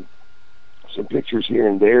seen some pictures here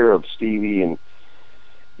and there of Stevie, and,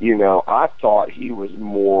 I thought he was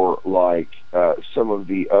more like some of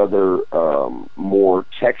the other more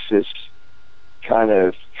Texas kind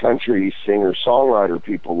of country singer-songwriter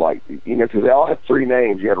people, like, because they all had three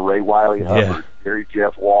names. You had Ray Wiley Hubbard, Gary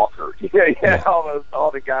Jeff Walker. You had all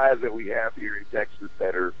the guys that we have here in Texas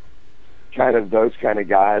that are kind of those kind of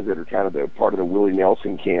guys that are kind of the part of the Willie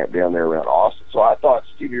Nelson camp down there around Austin. So I thought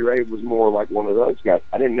Stevie Ray was more like one of those guys.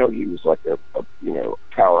 I didn't know he was like a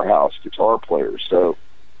powerhouse guitar player. So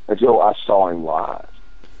until I saw him live,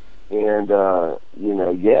 and it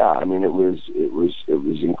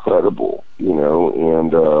was incredible,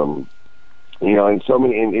 and so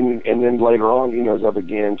many, and then later on, as I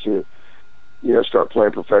began to start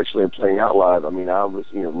playing professionally and playing out live, I mean, I was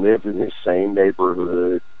lived in this same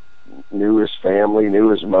neighborhood, knew his family, knew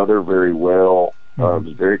his mother very well,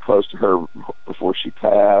 was very close to her before she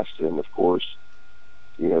passed, and of course,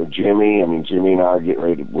 Jimmy and I are getting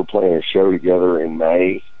ready we're playing a show together in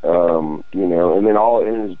May, and then all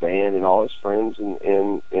in his band and all his friends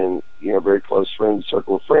and very close friends,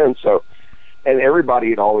 circle of friends. So, and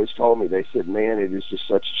everybody had always told me, they said, man, it just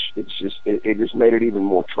made it even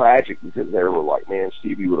more tragic, because they were like, man,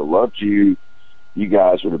 Stevie would have loved you. You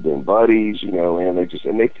guys would have been buddies, and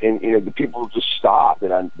the people just stop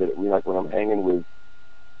like when I'm hanging with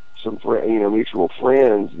some mutual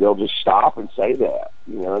friends, they'll just stop and say that,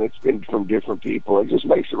 and it's been from different people. It just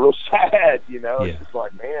makes it real sad, It's just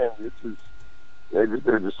like, man,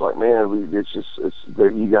 they're just like, man,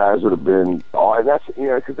 that you guys would have been, and that's,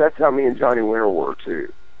 because that's how me and Johnny Winter were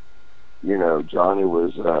too. Johnny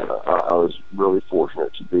was, I was really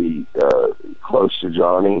fortunate to be close to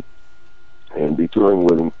Johnny and be touring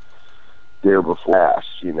with him there before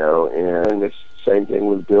last, and it's the same thing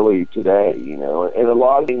with Billy today, and a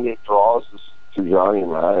lot of things that draws us to Johnny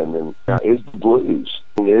and I, and then is the blues,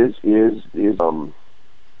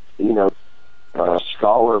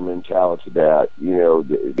 scholar mentality to that,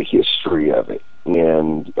 the history of it,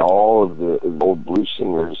 and all of the old blues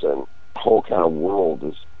singers and the whole kind of world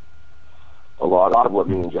is a lot of what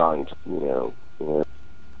me and Johnny, and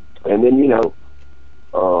then,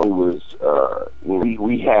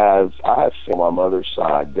 I have from my mother's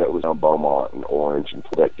side that was on Beaumont and Orange, and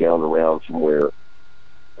put that down around from where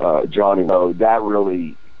Johnny, that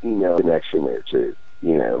really, connection there too.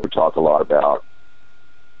 We talk a lot about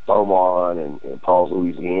Beaumont and Paul's,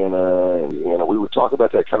 Louisiana, and we would talk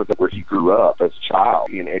about that kind of thing where he grew up as a child.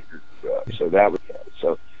 He and Edgar grew up, so that was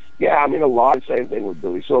so. Yeah, a lot of the same thing with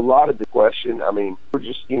Billy. So a lot of the question, we're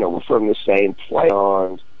just, we're from the same place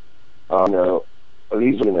on,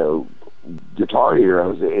 these, guitar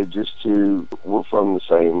heroes. We're from the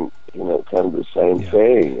same, kind of the same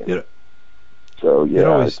thing. So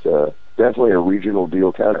it's definitely a regional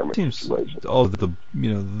deal kind of situation. All the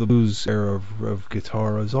the blues era of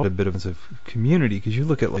guitar is all a bit of a community, because you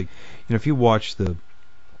look at, like, if you watch the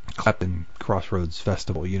Clapton Crossroads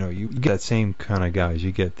Festival, you get that same kind of guys.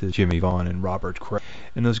 You get the Jimmy Vaughan and Robert Cray,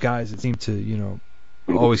 and those guys that seem to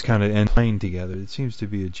always kind of end playing together. It seems to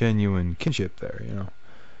be a genuine kinship there,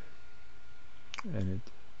 and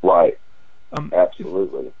right,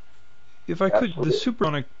 absolutely. If I could, the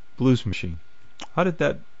Supersonic Blues Machine, how did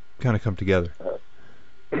that kind of come together?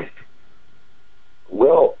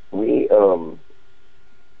 Well,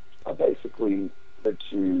 I basically had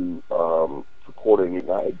to record it.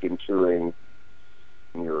 I had been touring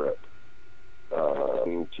in Europe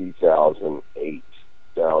in 2008,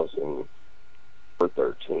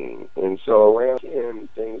 2013, and so around 10,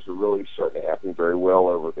 things were really starting to happen very well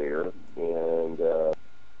over there, and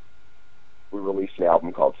we released an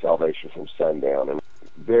album called Salvation from Sundown, and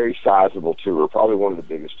very sizable tour, probably one of the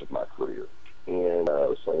biggest of my career. And I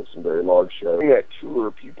was playing some very large shows. During that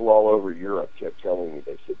tour, people all over Europe kept telling me,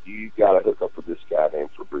 they said, you got to hook up with this guy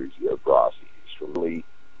named Fabrizio Grassi. He's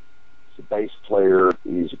a bass player.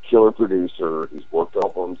 He's a killer producer. He's worked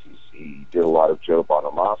albums. He did a lot of Joe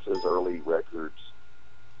Bonamassa's early records.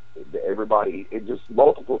 Everybody,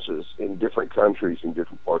 multiples in different countries in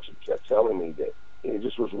different parts of kept telling me that it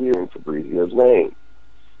just was weird in Fabrizio's name.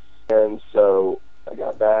 And so I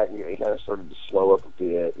got back, and he kind of started to slow up a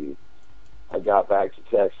bit. And I got back to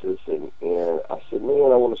Texas, and I said,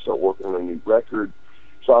 man, I want to start working on a new record.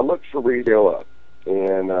 So I looked Fabrizio up,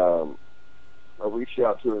 and I reached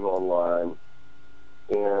out to him online,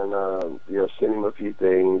 and sent him a few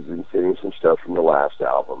things, and sent him some stuff from the last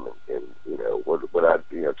album, and what I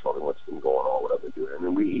told him what's been going on, what I've been doing.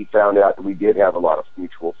 And then he found out that we did have a lot of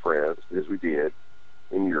mutual friends, as we did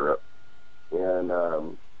in Europe, and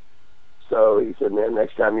so he said, man,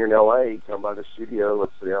 next time you're in L.A., come by the studio,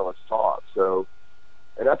 let's talk. So,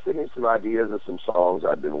 and I sent him some ideas of some songs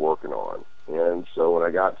I'd been working on. And so when I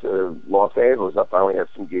got to Los Angeles, I finally had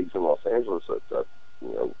some gigs in Los Angeles. So I,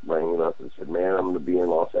 rang him up and said, man, I'm going to be in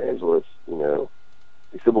Los Angeles,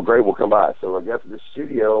 He said, well, great, we'll come by. So I got to the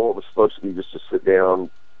studio. It was supposed to be just to sit down,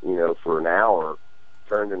 for an hour,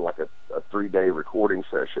 turned in like a 3-day recording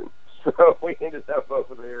session. So we ended up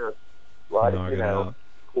over there,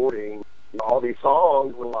 recording all these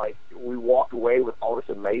songs. We walked away with all this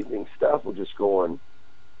amazing stuff. We're just going,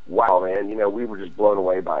 wow, man, we were just blown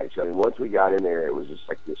away by each other. And once we got in there, it was just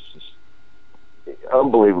like this just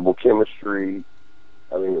unbelievable chemistry.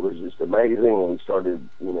 I mean, it was just amazing. And we started,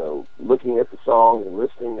 looking at the songs and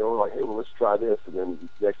listening, and we're like, hey, well, let's try this. And then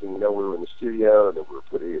next thing you know, we were in the studio, and then we were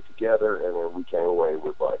putting it together, and then we came away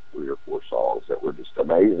with like 3 or 4 songs that were just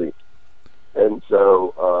amazing. And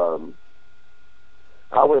so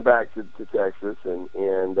I went back to Texas, and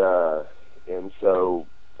so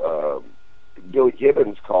Billy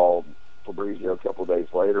Gibbons called Fabrizio a couple of days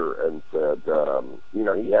later and said,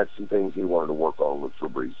 he had some things he wanted to work on with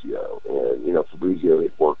Fabrizio. And, Fabrizio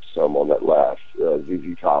had worked some on that last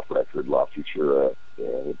ZZ Top record, La Futura,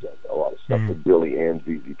 and he'd done a lot of stuff with Billy and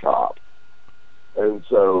ZZ Top. And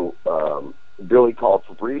so Billy called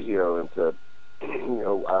Fabrizio and said, I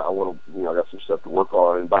want to, I got some stuff to work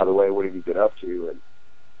on. And by the way, what have you been up to? And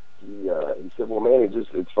he said, well, man,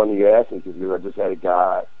 it's funny you asked me because I just had a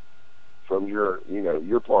guy from your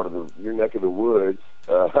part of your neck of the woods,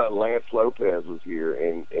 Lance Lopez was here,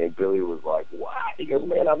 and Billy was like, what? He goes,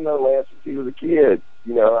 man, I've known Lance since he was a kid.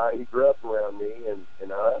 He grew up around me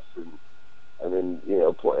and us, and then,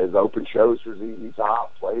 as open shows for ZZ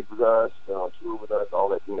Top, played with us, on tour with us, all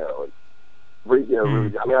that, and really,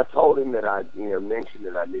 I told him that I, mentioned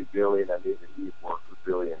that I knew Billy, and I knew that he had worked with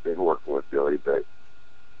Billy and been working with Billy, but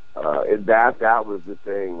that was the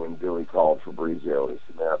thing when Billy called Fabrizio and he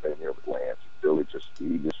said, man, I've been here with Lance. Billy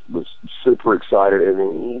he just was super excited. And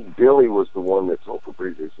then Billy was the one that told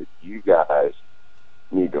Fabrizio, he said, you guys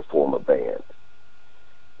need to form a band.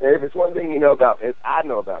 And if it's one thing I know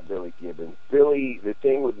about Billy Gibbons, the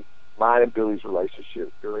thing with mine and Billy's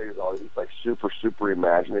relationship, Billy is always like super, super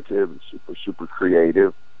imaginative and super, super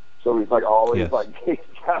creative. So he's like always he's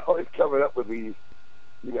always coming up with these,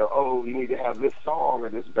 you need to have this song or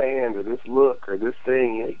this band or this look or this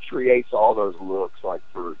thing. And he creates all those looks, like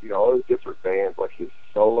for, all those different bands, like his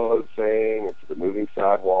solo thing and for the Moving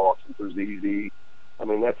Sidewalks and for ZZ. I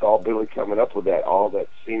mean, that's all Billy coming up with all that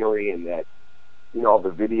scenery and that, all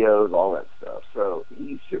the videos, all that stuff. So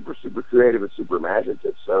he's super, super creative and super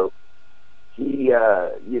imaginative. So he,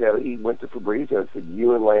 he went to Fabrizio and said,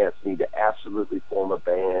 you and Lance need to absolutely form a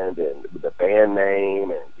band and with a band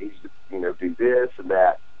name and needs to, do this and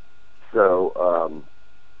that. So,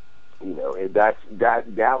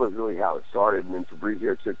 that was really how it started. And then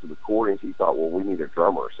Fabrizio took the recordings. He thought, well, we need a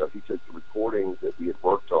drummer. So he took the recordings that we had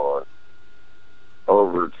worked on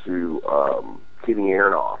over to Kenny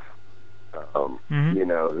Aronoff,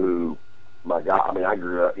 who, my God, I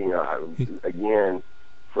grew up, again,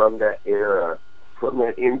 from that era, from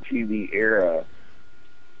that MTV era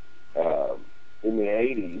in the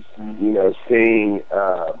 80s, seeing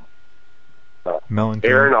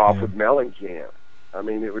Aronoff with Mellencamp. I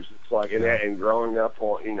mean, it was just like, and growing up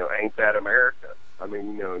on, Ain't That America. I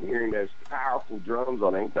mean, and hearing those powerful drums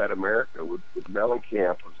on Ain't That America with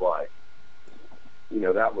Mellencamp was like,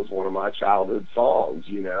 that was one of my childhood songs,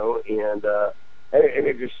 and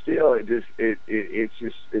it just still,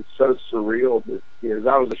 it's so surreal that,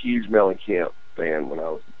 I was a huge Mellencamp fan when I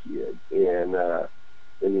was a kid, and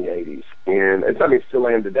in the 80s, and it's still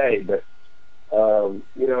am today, but,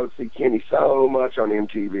 see Kenny so much on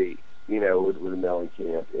MTV, with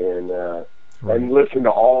Mellencamp, and listen to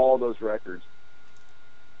all those records,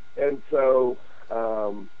 and so,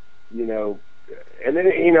 and then,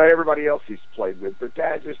 everybody else he's played with, but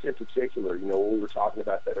that just in particular, when we were talking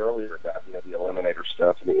about that earlier about, the Eliminator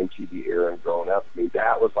stuff and the MTV era and growing up, I mean,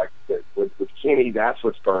 that was like, with Kenny, that's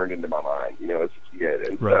what's burned into my mind, as a kid.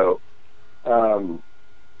 And so,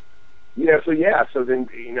 so then,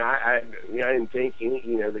 I didn't think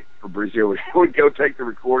that Fabrizio would go take the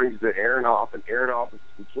recordings to Aronoff, and Aronoff was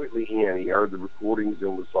completely in. He heard the recordings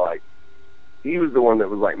and was like, he was the one that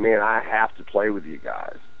was like, man, I have to play with you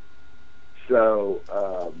guys. So,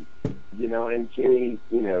 and Kenny,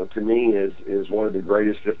 to me is one of the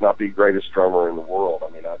greatest, if not the greatest drummer in the world. I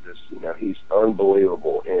mean, he's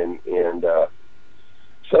unbelievable. And then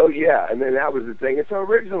that was the thing. And so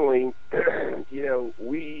originally,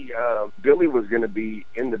 Billy was going to be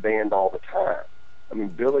in the band all the time. I mean,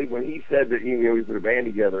 Billy, when he said that, we put a band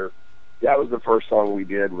together, that was the first song we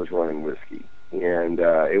did, was Running Whiskey. And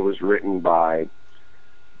it was written by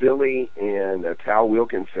Billy and Tal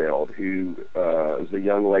Wilkenfeld, who was a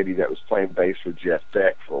young lady that was playing bass with Jeff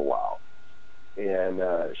Beck for a while. And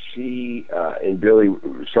she and Billy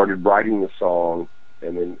started writing the song,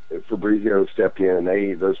 and then Fabrizio stepped in,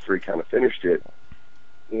 and those three kind of finished it.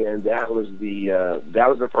 And that was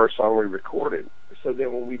the first song we recorded. So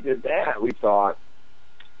then when we did that, we thought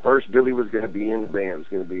first Billy was going to be in the band. It was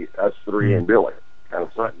going to be us three and Billy kind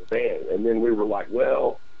of fronting the band. And then we were like,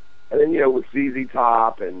 well, and then, with ZZ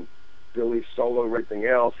Top and Billy's solo and everything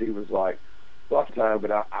else, he was like, fuck time,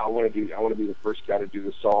 but I want to be the first guy to do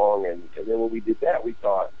the song. And then when we did that, we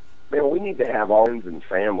thought, man, we need to have all friends and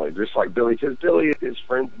family, just like Billy, because Billy is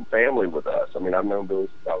friends and family with us. I mean, I've known Billy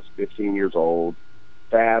since I was 15 years old.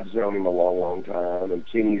 Fab's known him a long, long time, and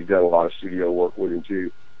Kenny's done a lot of studio work with him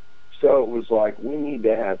too. So it was like, we need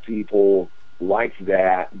to have people like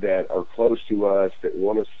that are close to us, that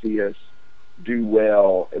want to see us do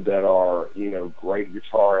well, that are, great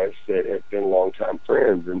guitarists, that have been longtime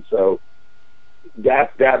friends. And so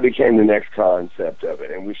that became the next concept of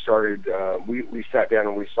it. And we started, we sat down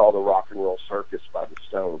and we saw the Rock and Roll Circus by the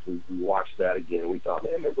Stones. We watched that again. We thought,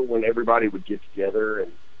 man, remember when everybody would get together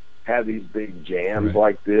and have these big jams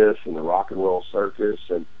like this, and the Rock and Roll Circus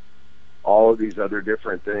and all of these other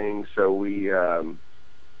different things. So we kind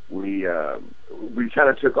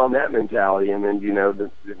of took on that mentality. And then,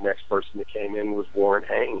 the next person that came in was Warren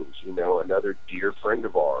Haynes, another dear friend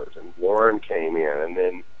of ours. And Warren came in, and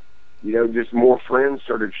then, just more friends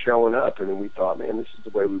started showing up. And then we thought, man, this is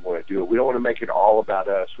the way we want to do it. We don't want to make it all about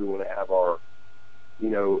us. We want to have our,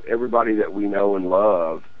 everybody that we know and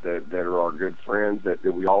love, that are our good friends, that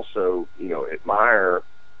we also, admire.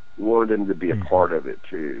 We wanted them to be a part of it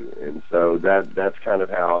too. And so that's kind of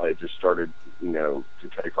how it just started, to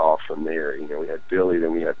take off from there. We had Billy,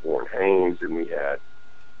 then we had Warren Haynes, and we had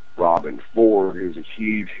Robin Ford, who's a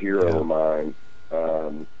huge hero of mine.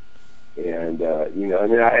 And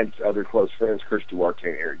then I had other close friends, Chris Duarte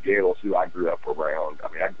and Eric Gales, who I grew up around.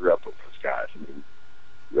 I mean, I grew up with those guys. I mean,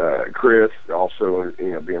 Chris, also,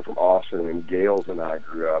 being from Austin, and Gales and I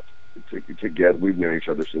grew up together. We've known each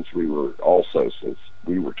other since we were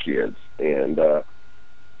kids. And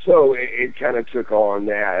so it kind of took on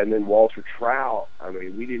that. And then Walter Trout, I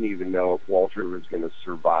mean, we didn't even know if Walter was going to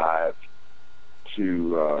survive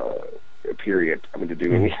to to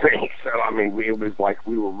do anything. So, I mean, it was like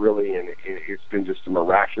we were really it's been just a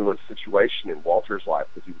miraculous situation in Walter's life,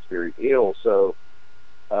 because he was very ill. So,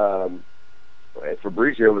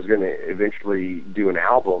 Fabrizio was going to eventually do an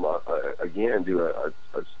album, do a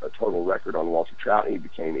total record on Walter Trout, and he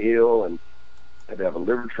became ill and had to have a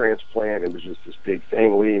liver transplant. It was just this big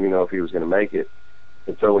thing. We didn't even know if he was going to make it.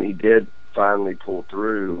 And so when he did finally pull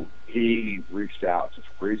through, he reached out to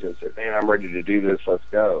Fabrizio and said, man, I'm ready to do this, let's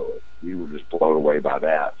go. We were just blown away by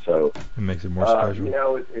that. So it makes it more special.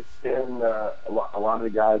 It's been a lot of the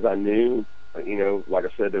guys I knew, like I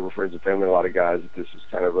said, they were friends and family. A lot of guys, this is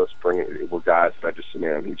kind of us were guys that I just said,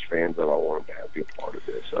 man, I'm huge fans of. I want them to be a part of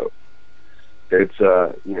this. So it's,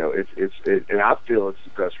 and I feel it's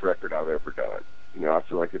the best record I've ever done. I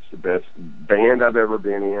feel like it's the best band I've ever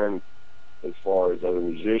been in, as far as other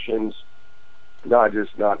musicians. Not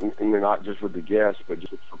just with the guests, but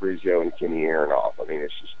just with Fabrizio and Kenny Aronoff. I mean,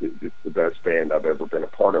 it's the best band I've ever been a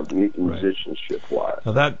part of, musicianship-wise.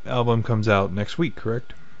 Now that album comes out next week,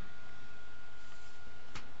 correct?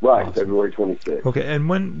 Right, awesome. February 26th. Okay, and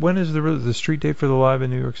when is the street date for the Live in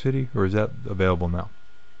New York City, or is that available now?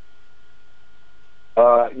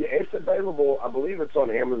 Yeah, it's available. I believe it's on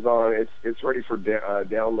Amazon. It's ready for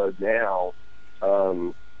download now.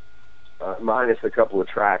 Minus a couple of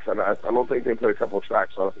tracks. I don't think they put a couple of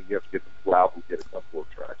tracks on. I think you have to get the full album and get a couple of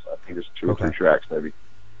tracks. I think there's 2 or 3 tracks maybe.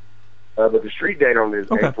 But the street date on it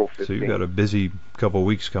is April 15th. So you've got a busy couple of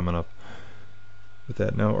weeks coming up with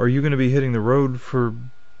that. Now, are you going to be hitting the road for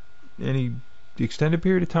any extended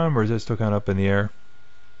period of time, or is that still kind of up in the air?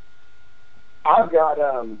 I've got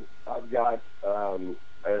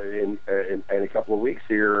in a couple of weeks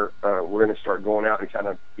here, we're going to start going out and kind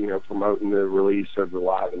of, promoting the release of the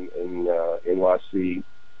Live in NYC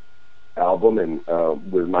album, and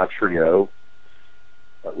with my trio,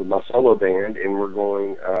 with my solo band, and we're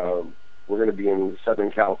going to be in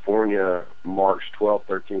Southern California March 12th,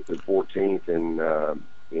 13th, and 14th,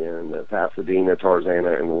 in Pasadena,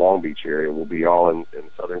 Tarzana, and the Long Beach area. We'll be all in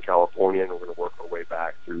Southern California, and we're going to work our way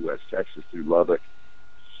back through West Texas, through Lubbock,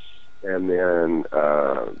 and then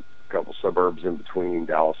a couple suburbs in between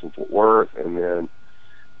Dallas and Fort Worth, and then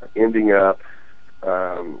ending up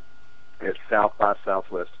at South by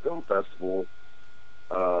Southwest Film Festival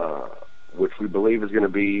which we believe is going to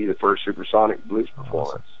be the first Supersonic Blues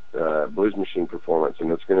performance, Blues Machine performance,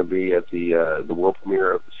 and it's going to be at the world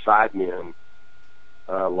premiere of the Sidemen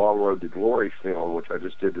Long Road to Glory film, which I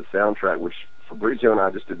just did the soundtrack, which Fabrizio and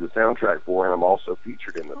I just did the soundtrack for, and I'm also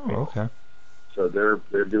featured in the film. Okay. So they're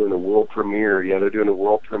doing the world premiere. Yeah, they're doing the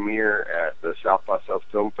world premiere at the South by South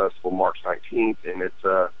Film Festival March 19th, and it's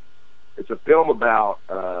a film about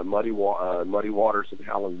Muddy Waters and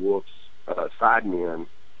Howlin' Wolf's sidemen,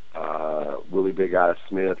 Willie Big Eye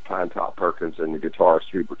Smith, Pine Top Perkins, and the guitarist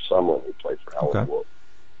Hubert Sumlin, who played for Howlin' Wolf.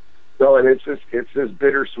 So, and it's this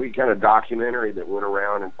bittersweet kind of documentary that went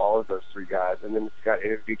around and followed those three guys, and then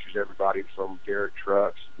it features everybody from Garrett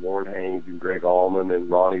Trucks, Warren Haynes, and Greg Allman, and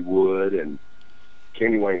Ronnie Wood, and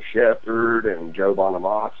Kenny Wayne Shepherd, and Joe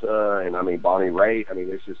Bonamassa, and Bonnie Raitt.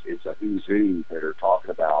 It's a who's who that are talking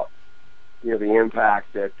about, the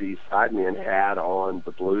impact that these sidemen had on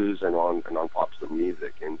the blues and on popular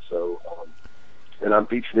music. And so, and I'm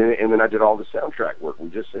featured in it, and then I did all the soundtrack work. We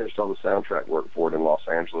just finished all the soundtrack work for it in Los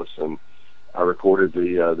Angeles, and I recorded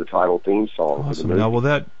the title theme song. Awesome. Now, will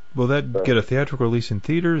that get a theatrical release in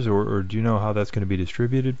theaters, or do you know how that's going to be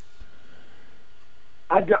distributed?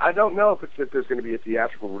 I don't know if there's going to be a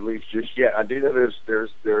theatrical release just yet. I do know it's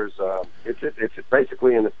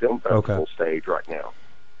basically in the film festival stage right now.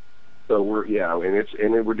 So we're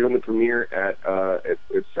doing the premiere at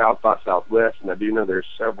South by Southwest, and I do know there's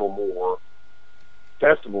several more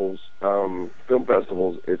festivals, film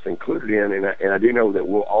festivals it's included in, and I do know that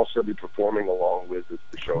we'll also be performing along with the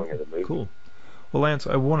showing of the movie. Cool. Well, Lance,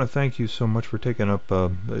 I want to thank you so much for taking up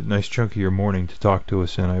a nice chunk of your morning to talk to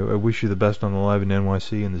us, and I wish you the best on the Live in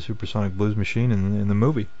NYC and the Supersonic Blues Machine and the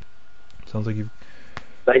movie. Sounds like you've...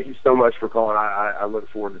 Thank you so much for calling. I look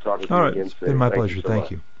forward to talking to you again soon. It's been my pleasure.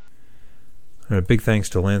 Thank you. And a big thanks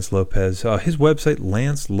to Lance Lopez. His website,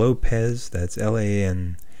 Lance Lopez, that's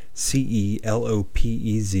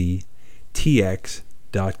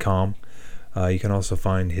LanceLopezTX.com. You can also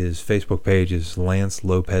find his Facebook page is Lance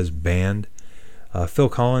Lopez Band. Phil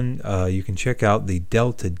Collin, you can check out the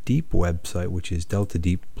Delta Deep website, which is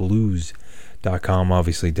deltadeepblues.com,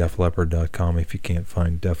 obviously defleppard.com. If you can't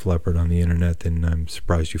find Def Leppard on the internet, then I'm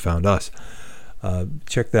surprised you found us.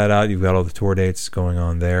 Check that out. You've got all the tour dates going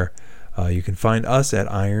on there. You can find us at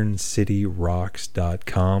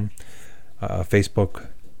IronCityRocks.com, Facebook,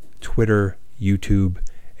 Twitter, YouTube,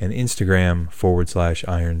 and Instagram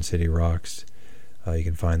 /Iron City Rocks. You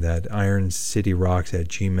can find that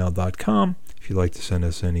IronCityRocks@gmail.com if you'd like to send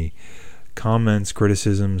us any comments,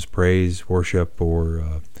 criticisms, praise, worship,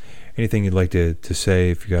 or anything you'd like to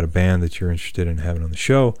say. If you got a band that you're interested in having on the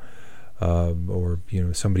show, or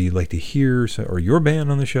somebody you'd like to hear, or your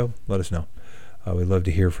band on the show, let us know. We'd love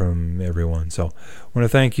to hear from everyone. So I want to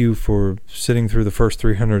thank you for sitting through the first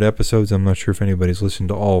 300 episodes. I'm not sure if anybody's listened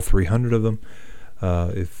to all 300 of them.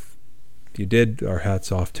 If you did, our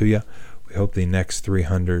hat's off to you. We hope the next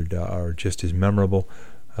 300 are just as memorable.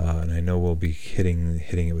 And I know we'll be hitting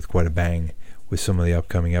it with quite a bang with some of the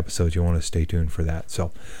upcoming episodes. You want to stay tuned for that.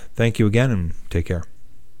 So thank you again, and take care.